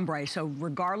chambray, so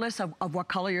regardless of what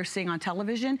color you're seeing on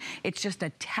television, it's just a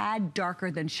tad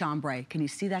darker than chambray. Can you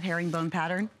see that herringbone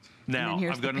pattern? Now,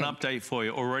 I've got an update for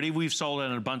you. Already we've sold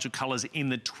out a bunch of colors in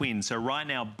the twin. So right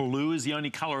now, blue is the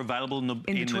only color available in the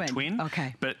twin.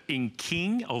 Okay. But in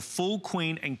king, or full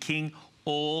queen and king,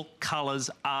 all colors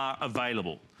are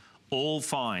available. All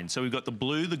fine. So we've got the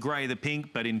blue, the gray, the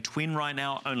pink, but in twin right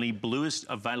now, only blue is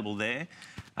available there.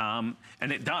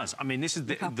 And it does. I mean, this is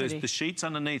the sheets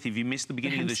underneath. If you missed the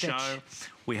beginning of the show,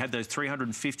 we had those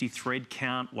 350 thread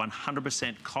count,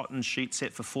 100% cotton sheet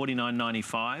set for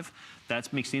 $49.95.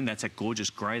 That's mixed in. That's a gorgeous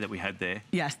gray that we had there.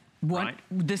 Yes.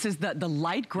 This is the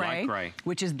light gray,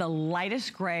 which is the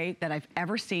lightest gray that I've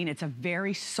ever seen. It's a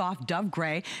very soft dove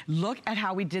gray. Look at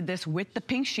how we did this with the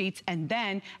pink sheets and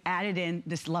then added in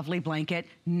this lovely blanket.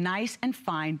 Nice and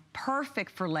fine,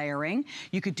 perfect for layering.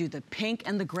 You could do the pink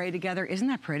and the gray together. Isn't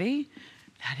that pretty?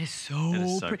 That is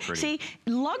so pretty. See,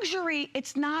 luxury,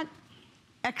 it's not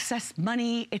excess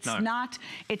money. It's not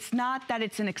that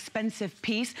it's an expensive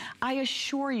piece. I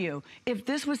assure you, if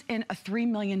this was in a $3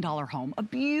 million home, a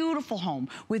beautiful home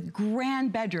with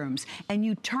grand bedrooms, and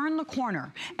you turn the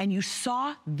corner and you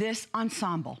saw this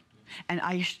ensemble, and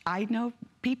I know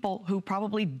people who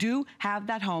probably do have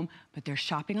that home, but they're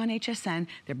shopping on HSN,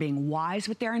 they're being wise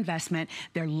with their investment,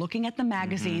 they're looking at the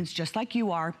magazines just like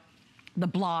you are, the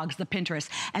blogs, the Pinterest,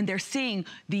 and they're seeing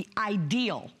the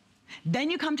ideal. Then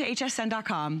you come to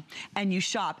hsn.com and you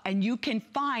shop, and you can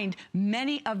find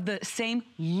many of the same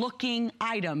looking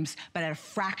items, but at a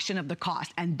fraction of the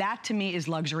cost. And that to me is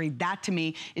luxury. That to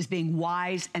me is being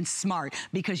wise and smart,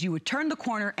 because you would turn the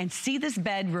corner and see this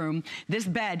bedroom, this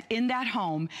bed in that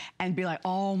home, and be like,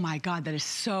 oh my God, that is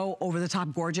so over the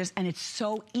top gorgeous. And it's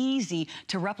so easy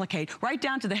to replicate, right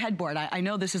down to the headboard. I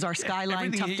know this is our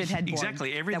Skyline tufted headboard.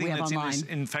 Exactly, everything that we have that's online. in this.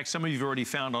 In fact, some of you have already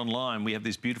found online, we have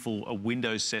this beautiful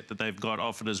window set that they've got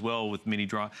offered as well with mini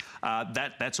dry.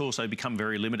 That's also become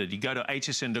very limited. You go to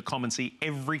hsn.com and see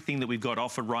everything that we've got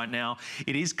offered right now.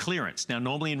 It is clearance. Now,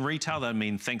 normally in retail, they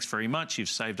mean thanks very much, you've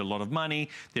saved a lot of money,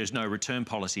 there's no return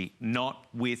policy. Not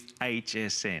with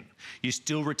HSN. You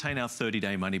still retain our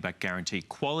 30-day money-back guarantee.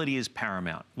 Quality is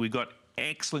paramount. We've got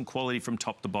excellent quality from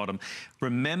top to bottom.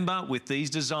 Remember, with these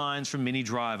designs from Mini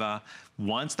Driver,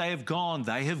 once they have gone,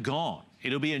 they have gone.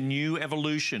 It'll be a new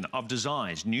evolution of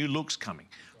designs, new looks coming.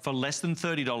 For less than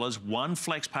 $30, one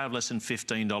flex pay of less than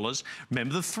 $15.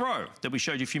 Remember the throw that we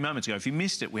showed you a few moments ago. If you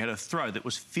missed it, we had a throw that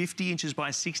was 50 inches by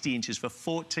 60 inches for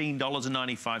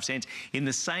 $14.95 in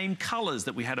the same colours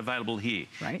that we had available here.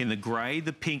 Right. In the grey,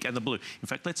 the pink and the blue. In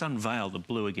fact, let's unveil the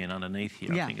blue again underneath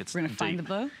here. Yeah, I think it's we're going to find the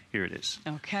blue? Here it is.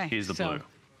 Okay. Here's the blue.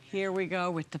 Here we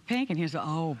go with the pink, and here's the,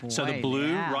 oh boy. So the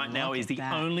blue right now is the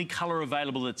only colour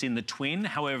available that's in the twin.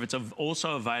 However, it's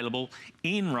also available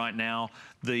in right now,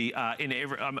 the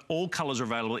all colours are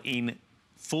available in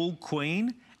full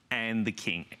queen and the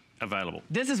king available.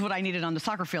 This is what I needed on the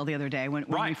soccer field the other day when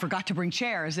we forgot to bring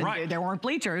chairs and there weren't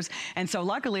bleachers. And so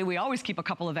luckily we always keep a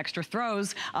couple of extra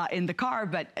throws in the car.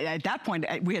 But at that point,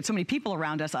 we had so many people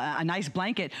around us, a nice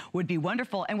blanket would be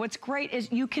wonderful. And what's great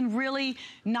is you can really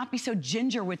not be so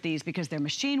ginger with these because they're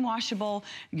machine washable.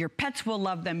 Your pets will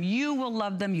love them. You will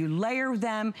love them. You layer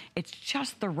them. It's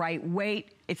just the right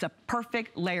weight. It's a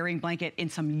perfect layering blanket in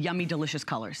some yummy, delicious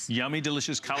colors. Yummy,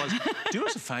 delicious colors. Do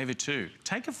us a favor too.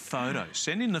 Take a photo.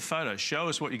 Send in the photo. Show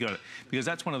us what you got. Because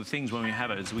that's one of the things when we have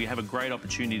it, is we have a great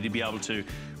opportunity to be able to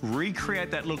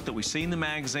recreate that look that we see in the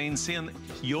magazine, see in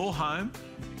your home.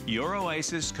 Your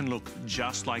oasis can look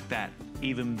just like that,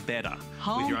 even better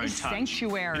with your own touch.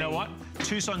 Sanctuary. You know what?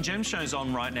 Tucson Gem Show's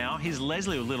on right now. Here's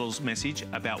Leslie Little's message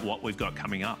about what we've got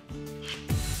coming up.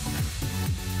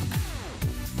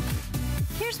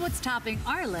 Here's what's topping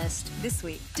our list this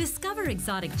week. Discover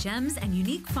exotic gems and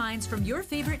unique finds from your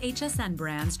favorite HSN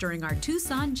brands during our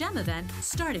Tucson Gem event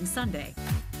starting Sunday.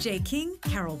 Jay King,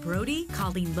 Carol Brody,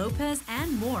 Colleen Lopez,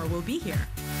 and more will be here.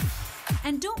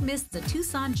 And don't miss the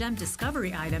Tucson Gem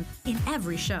Discovery item in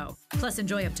every show. Plus,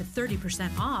 enjoy up to 30%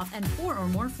 off and 4 or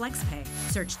more flex pay.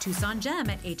 Search Tucson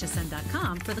Gem at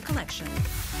hsn.com for the collection.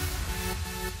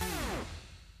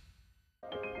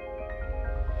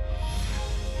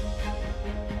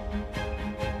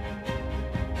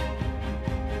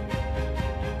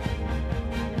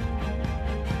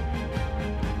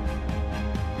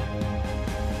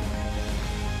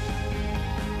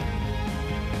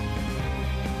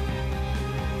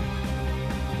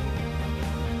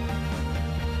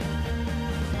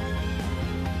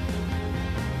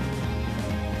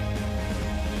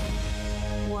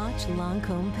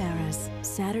 Lancôme Paris,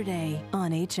 Saturday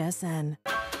on HSN.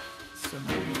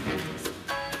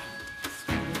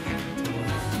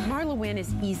 Marla Wynn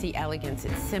is easy elegance.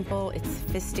 It's simple, it's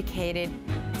sophisticated.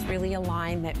 It's really a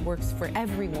line that works for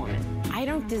every woman. I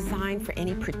don't design for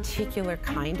any particular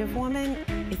kind of woman.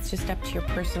 It's just up to your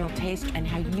personal taste and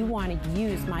how you want to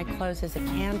use my clothes as a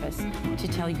canvas to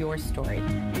tell your story.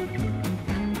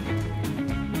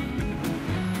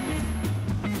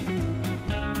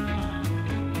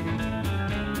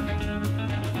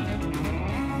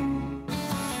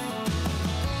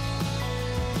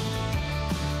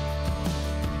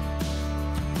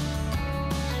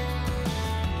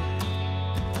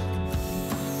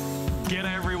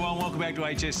 Back to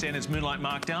HSN, it's Moonlight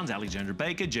Markdowns. Alexandra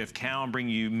Baker, Jeff Cowan bring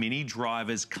you Mini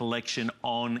Drivers collection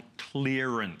on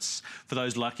clearance. For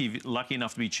those lucky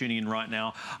enough to be tuning in right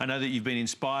now, I know that you've been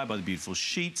inspired by the beautiful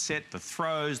sheet set, the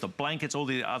throws, the blankets, all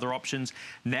the other options.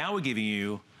 Now we're giving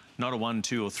you not a 1,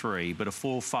 2, or 3, but a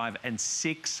 4, 5, and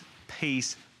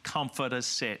 6-piece comforter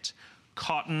set.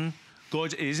 Cotton.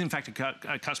 Gorgeous. It is, in fact,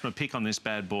 a customer pick on this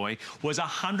bad boy. Was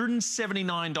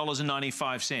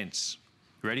 $179.95.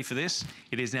 Ready for this?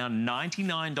 It is now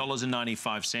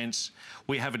 $99.95.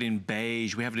 We have it in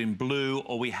beige, we have it in blue,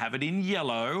 or we have it in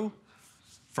yellow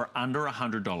for under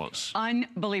 $100.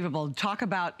 Unbelievable. Talk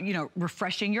about, you know,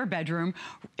 refreshing your bedroom.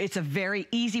 It's a very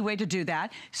easy way to do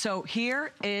that. So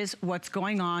here is what's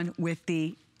going on with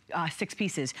the 6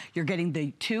 pieces. You're getting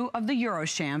the 2 of the Euro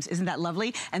shams. Isn't that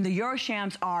lovely? And the Euro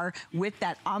shams are with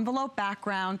that envelope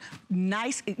background.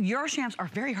 Nice. Euro shams are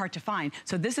very hard to find.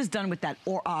 So this is done with that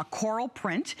coral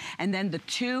print. And then the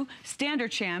 2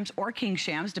 standard shams or king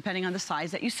shams, depending on the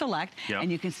size that you select. Yep.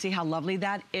 And you can see how lovely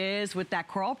that is with that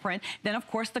coral print. Then, of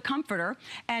course, the comforter.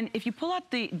 And if you pull out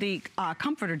the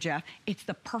comforter, Jeff, it's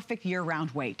the perfect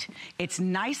year-round weight. It's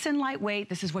nice and lightweight.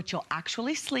 This is what you'll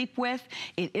actually sleep with.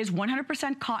 It is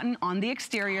 100% cotton on the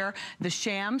exterior. The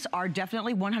shams are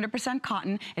definitely 100%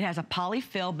 cotton. It has a poly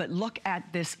fill, but look at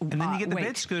this weight. And then you get the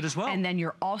bed skirt as well. And then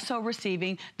you're also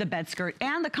receiving the bed skirt.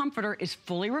 And the comforter is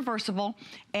fully reversible.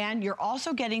 And you're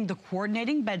also getting the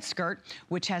coordinating bed skirt,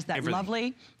 which has that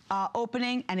lovely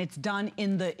opening, and it's done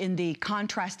in the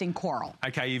contrasting coral.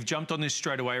 Okay, you've jumped on this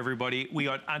straight away, everybody. We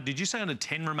got, did you say under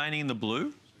 10 remaining in the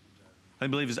blue? I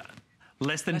believe it's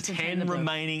less than 10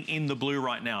 remaining in the blue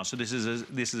right now. So this is a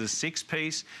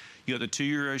 6-piece. You got the 2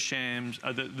 Euro shams,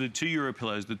 the 2 Euro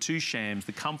pillows, the 2 shams,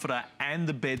 the comforter, and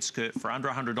the bed skirt for under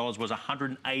 $100 was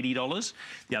 $180.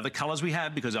 The other colours we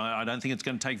have, because I don't think it's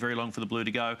going to take very long for the blue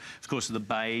to go, of course, are the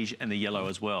beige and the yellow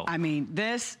as well. I mean,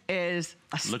 this is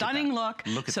a stunning look.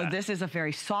 Look at so that. This is a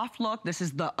very soft look. This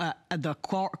is the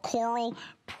coral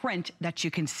print that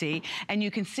you can see, and you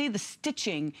can see the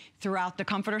stitching throughout the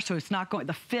comforter, so it's not going,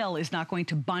 the fill is not going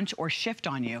to bunch or shift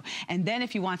on you. And then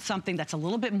if you want something that's a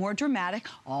little bit more dramatic,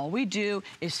 all we do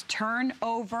is turn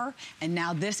over, and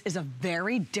now this is a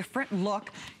very different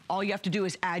look. All you have to do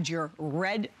is add your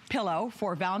red pillow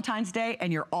for Valentine's Day,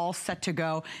 and you're all set to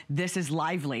go. This is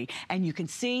lively. And you can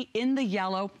see in the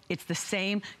yellow, it's the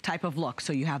same type of look.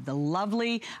 So you have the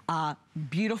lovely,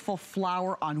 beautiful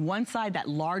flower on one side, that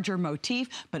larger motif,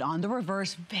 but on the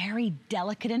reverse, very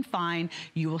delicate and fine.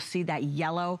 You will see that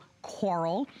yellow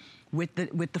coral with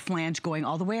the flange going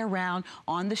all the way around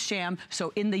on the sham.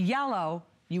 So in the yellow,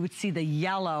 you would see the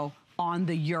yellow on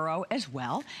the Euro as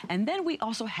well. And then we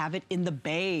also have it in the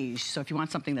beige. So if you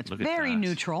want something that's very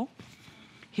neutral,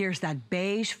 here's that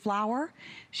beige flower.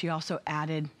 She also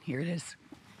added, here it is,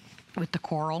 with the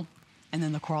coral, and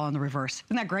then the coral on the reverse.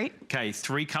 Isn't that great? Okay,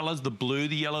 3 colours, the blue,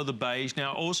 the yellow, the beige.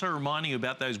 Now, also reminding you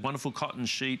about those wonderful cotton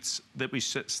sheets that we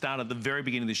started at the very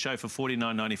beginning of the show for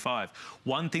 $49.95.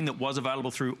 One thing that was available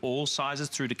through all sizes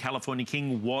through to California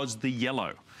King was the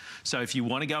yellow. So if you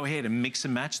want to go ahead and mix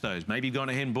and match those, maybe you've gone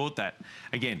ahead and bought that.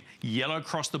 Again, yellow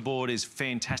across the board is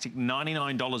fantastic,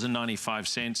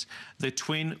 $99.95. The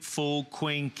twin, full,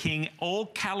 queen, king, all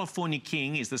California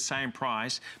King is the same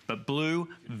price, but blue,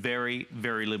 very,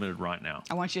 very limited right now.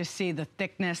 I want you to see the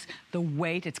thickness, the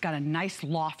weight. It's got a nice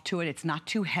loft to it. It's not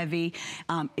too heavy.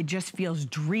 It just feels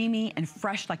dreamy and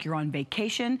fresh, like you're on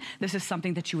vacation. This is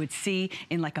something that you would see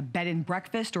in like a bed and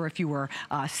breakfast, or if you were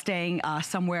staying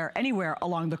somewhere, anywhere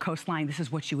along the coastline, this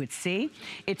is what you would see.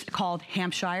 It's called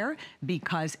Hampshire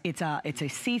because it's a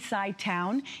seaside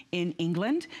town in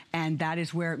England, and that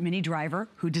is where Minnie Driver,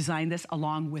 who designed this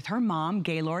along with her mom,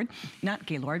 Gaylord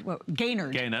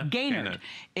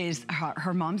is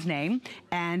her mom's name,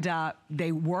 and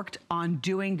they worked on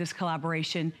doing this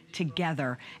collaboration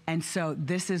together, and so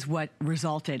this is what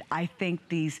resulted. I think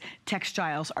these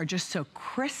textiles are just so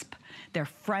crisp. They're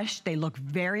fresh. They look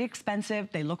very expensive.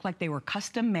 They look like they were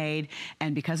custom made.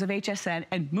 And because of HSN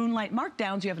and Moonlight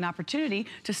Markdowns, you have an opportunity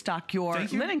to stock your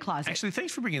linen closet. Actually,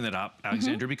 thanks for bringing that up,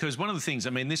 Alexandra, because one of the things, I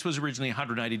mean, this was originally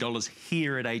 $180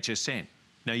 here at HSN.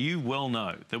 Now, you well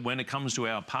know that when it comes to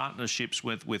our partnerships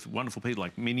with wonderful people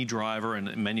like Minnie Driver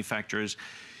and manufacturers,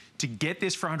 to get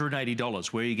this for $180,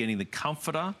 where you're getting the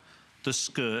comforter, the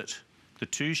skirt, the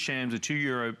 2 shams, the 2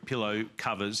 Euro pillow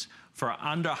covers for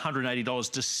under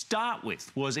 $180 to start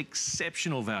with was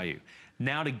exceptional value.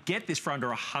 Now to get this for under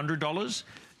 $100,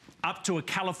 up to a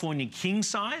California King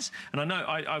size, and I know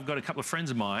I've got a couple of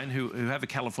friends of mine who have a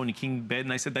California King bed,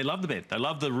 and they said they love the bed. They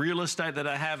love the real estate that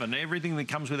I have and everything that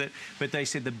comes with it, but they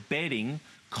said the bedding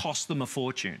cost them a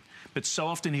fortune. But so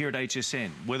often here at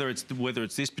HSN, whether it's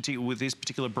this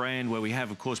particular brand where we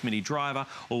have, of course, Minnie Driver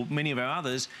or many of our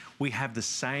others, we have the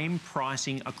same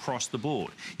pricing across the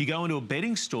board. You go into a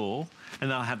bedding store and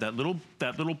they'll have that little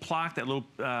plaque, that little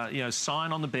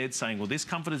sign on the bed saying, well, this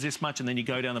comfort is this much, and then you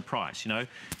go down the price. You know,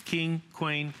 King,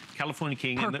 Queen, California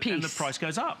King, and the price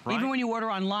goes up, right? Even when you order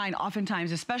online,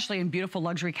 oftentimes, especially in beautiful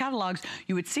luxury catalogs,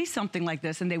 you would see something like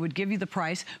this, and they would give you the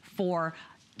price for.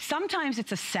 Sometimes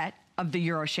it's a set, of the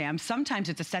Euro shams. Sometimes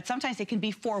it's a set, sometimes it can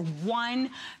be for one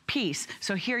piece.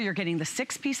 So here you're getting the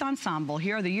 6-piece ensemble.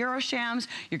 Here are the Euro shams,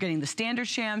 you're getting the standard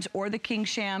shams or the king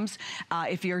shams.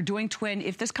 If you're doing twin,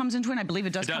 if this comes in twin, I believe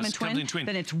it does come in twin,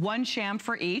 then it's 1 sham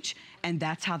for each, and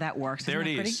that's how that works. There it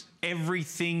is.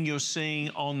 Everything you're seeing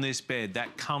on this bed,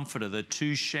 that comforter, the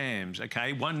 2 shams,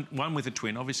 okay? One with a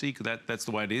twin, obviously, because that's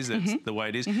the way it is. That's the way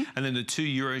it is. And then the 2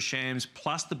 Euro shams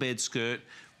plus the bed skirt.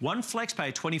 1 flex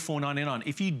pay, $24.99.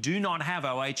 If you do not have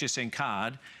our HSN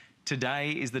card,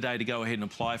 today is the day to go ahead and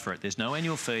apply for it. There's no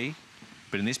annual fee.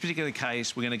 But in this particular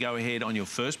case, we're going to go ahead on your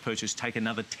first purchase, take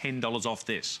another $10 off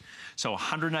this. So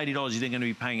 $180, you're then going to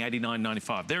be paying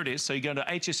 $89.95. There it is. So you go to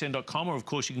hsn.com, or of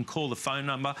course you can call the phone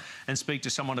number and speak to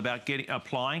someone about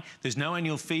applying. There's no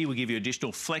annual fee. We'll give you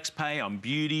additional flex pay on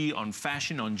beauty, on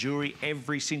fashion, on jewelry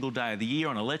every single day of the year,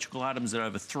 on electrical items that are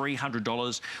over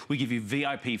 $300. We give you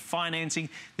VIP financing.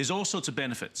 There's all sorts of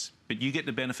benefits, but you get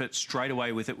the benefit straight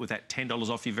away with it, with that $10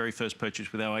 off your very first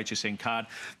purchase with our HSN card.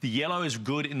 The yellow is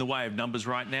good in the way of numbers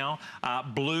right now.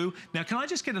 Blue. Now, can I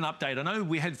just get an update? I know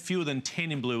we had fewer than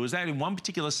 10 in blue. Is that in one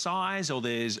particular size, or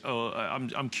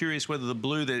I'm curious whether the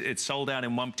blue, that it's sold out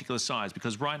in one particular size,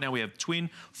 because right now we have twin,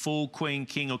 full, queen,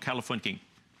 king, or California king.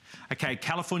 Okay,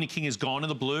 California king is gone in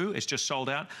the blue. It's just sold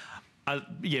out.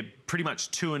 Yeah, pretty much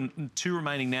two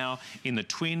remaining now in the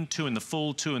twin, 2 in the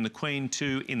full, 2 in the queen,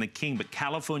 2 in the king. But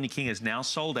California king is now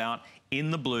sold out in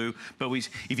the blue. But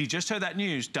if you just heard that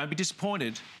news, don't be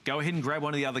disappointed. Go ahead and grab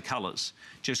one of the other colours.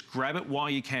 Just grab it while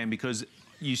you can, because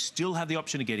you still have the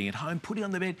option of getting it home, putting it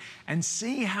on the bed, and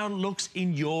see how it looks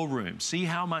in your room. See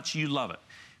how much you love it.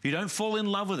 If you don't fall in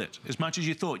love with it as much as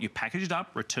you thought, you package it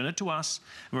up, return it to us,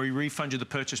 and we refund you the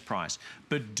purchase price.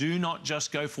 But do not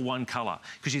just go for one colour,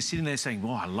 because you're sitting there saying,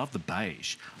 oh, I love the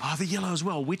beige. Oh, the yellow as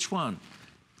well. Which one?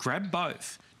 Grab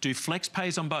both. Do flex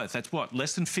pays on both. That's what?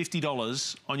 Less than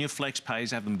 $50 on your flex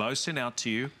pays. Have them both sent out to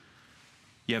you.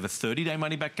 You have a 30-day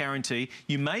money-back guarantee.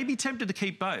 You may be tempted to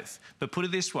keep both, but put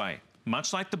it this way.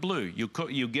 Much like the blue,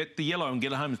 you'll get the yellow and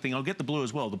get it home and think, I'll get the blue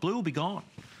as well. The blue will be gone.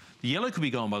 The yellow could be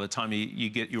gone by the time you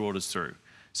get your orders through.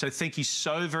 So thank you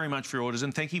so very much for your orders,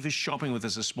 and thank you for shopping with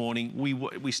us this morning.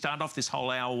 We started off this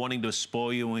whole hour wanting to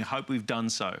spoil you, and we hope we've done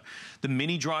so. The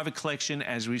mini driver collection,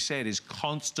 as we said, is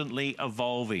constantly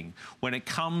evolving. When it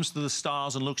comes to the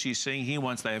styles and looks you're seeing here,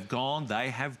 once they have gone,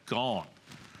 they have gone.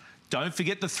 Don't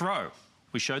forget the throw.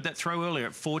 We showed that throw earlier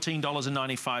at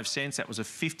 $14.95. That was a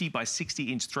 50 by 60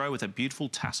 inch throw with a beautiful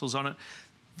tassels on it,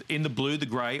 in the blue, the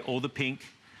grey, or the pink.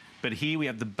 But here we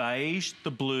have the beige,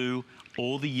 the blue,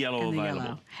 or the yellow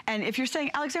available. And if you're saying,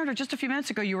 Alexandra, just a few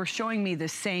minutes ago, you were showing me the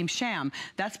same sham.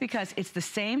 That's because it's the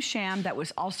same sham that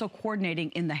was also coordinating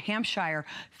in the Hampshire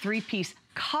 3-piece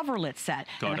coverlet set.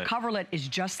 And the coverlet is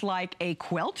just like a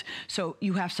quilt. So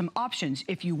you have some options.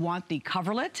 If you want the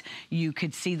coverlet, you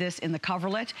could see this in the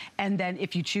coverlet. And then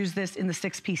if you choose this in the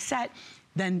 6-piece set,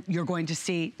 then you're going to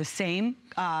see the same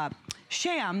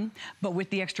sham, but with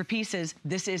the extra pieces.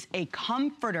 This is a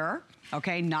comforter,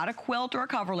 okay, not a quilt or a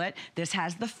coverlet. This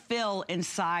has the fill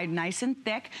inside, nice and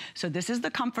thick. So this is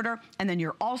the comforter, and then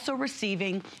you're also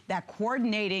receiving that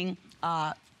coordinating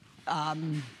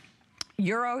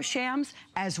Euro shams,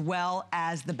 as well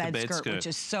as the bed skirt, which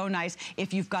is so nice.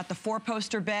 If you've got the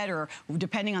 4-poster bed, or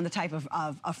depending on the type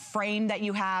of frame that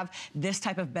you have, this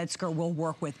type of bed skirt will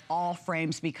work with all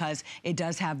frames, because it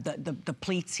does have the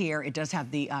pleats here. It does have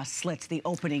the slits, the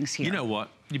openings here. You know what?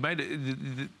 You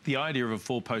made the idea of a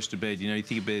 4-poster bed. You know, you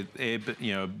think about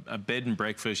a bed and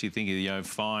breakfast. You think of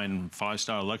fine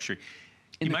 5-star luxury.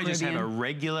 You may just have a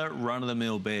regular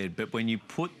run-of-the-mill bed, but when you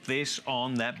put this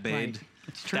on that bed,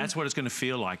 that's what it's going to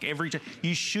feel like.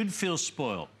 You should feel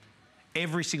spoiled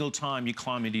every single time you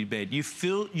climb into your bed. You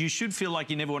should feel like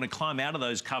you never want to climb out of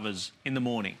those covers in the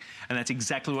morning. And that's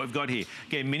exactly what we've got here.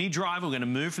 Again, mini drive, we're going to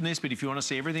move from this, but if you want to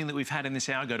see everything that we've had in this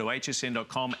hour, go to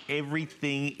hsn.com.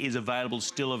 Everything is available,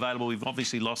 still available. We've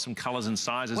obviously lost some colours and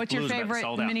sizes. What's your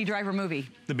favorite mini driver movie?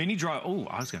 The mini driver,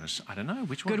 I don't know,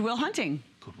 which one? Good Will Hunting.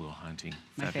 Good Will Hunting.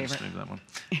 My favorite. That one.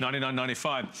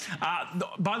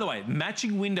 $99.95. By the way,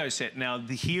 matching window set. Now,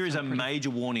 here is a major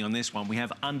warning on this one. We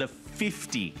have under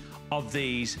 50 of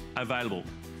these available.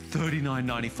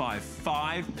 $39.95.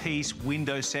 5-piece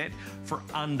window set for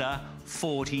under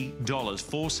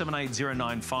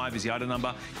 $478095 is the item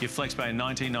number. Your flex pay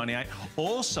 $19.98.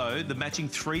 Also, the matching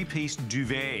three-piece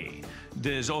duvet.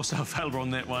 There's also available on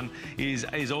that one,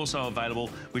 is also available,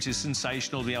 which is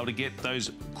sensational to be able to get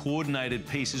those coordinated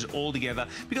pieces all together.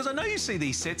 Because I know you see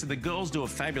these sets and the girls do a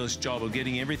fabulous job of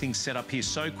getting everything set up here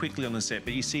so quickly on the set,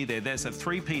 but you see there's a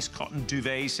three-piece cotton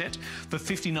duvet set for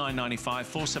 $59.95,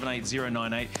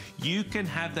 $478098. You can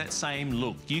have that same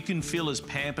look. You can feel as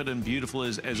pampered and beautiful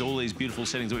as all these beautiful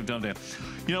settings that we've done there.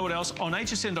 You know what else? On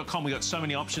hsn.com, we've got so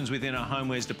many options within our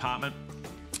homewares department,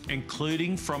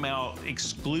 including from our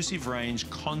exclusive range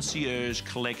Concierge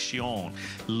Collection.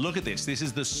 Look at this. This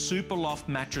is the Super Loft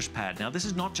mattress pad. Now, this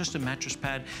is not just a mattress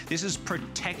pad. This is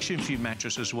protection for your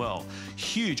mattress as well.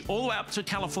 Huge. All the way up to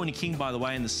California King, by the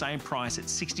way, in the same price at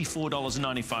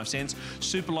 $64.95.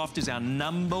 Super Loft is our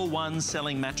 #1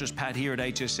 selling mattress pad here at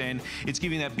HSN. It's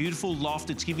giving you that beautiful loft.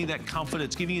 It's giving you that comfort.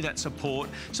 It's giving you that support.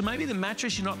 So maybe the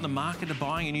mattress, you're not in the market of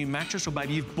buying a new mattress, or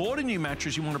maybe you've bought a new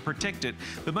mattress, you want to protect it.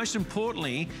 But most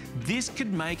importantly, this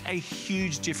could make a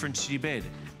huge difference to your bed.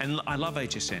 And I love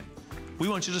HSN. We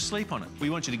want you to sleep on it. We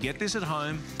want you to get this at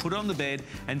home, put it on the bed,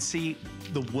 and see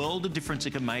the world of difference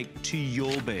it can make to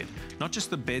your bed. Not just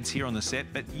the beds here on the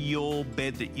set, but your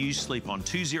bed that you sleep on.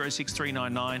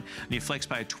 206399, and your flex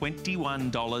pay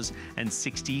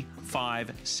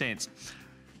 $21.65.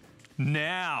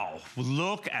 Now,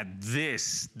 look at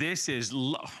this. This is...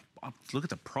 Look at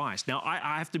the price. Now,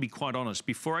 I have to be quite honest.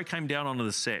 Before I came down onto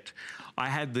the set, I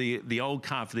had the old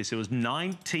card for this. It was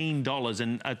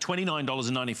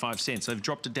 $29.95. They've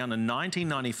dropped it down to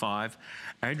 $19.95.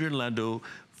 Adrian Landau,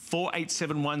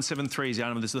 487173 is the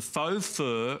item. This is the faux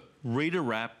fur reader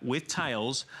wrap with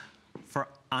tails for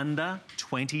under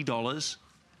 $20.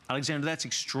 Alexandra, that's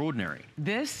extraordinary.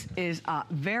 This is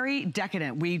very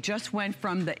decadent. We just went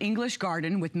from the English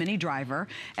Garden with Minnie Driver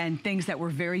and things that were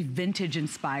very vintage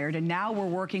inspired, and now we're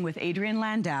working with Adrian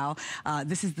Landau.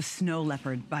 This is the snow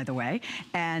leopard, by the way.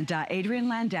 And Adrian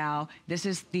Landau, this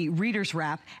is the reader's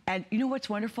wrap. And you know what's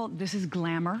wonderful? This is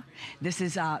glamour. This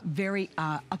is very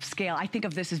upscale. I think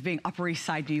of this as being Upper East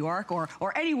Side New York or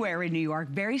anywhere in New York.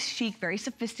 Very chic, very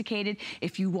sophisticated.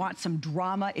 If you want some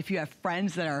drama, if you have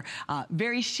friends that are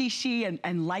very chic,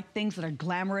 and like things that are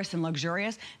glamorous and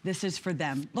luxurious, this is for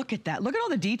them. Look at that. Look at all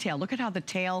the detail. Look at how the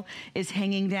tail is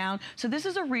hanging down. So this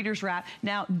is a reader's wrap.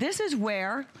 Now, this is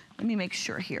where, let me make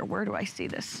sure here. Where do I see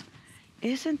this?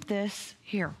 Isn't this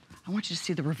here? I want you to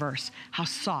see the reverse, how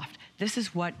soft. This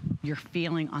is what you're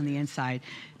feeling on the inside.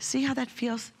 See how that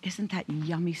feels? Isn't that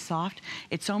yummy soft?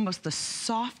 It's almost the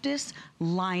softest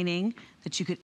lining that you could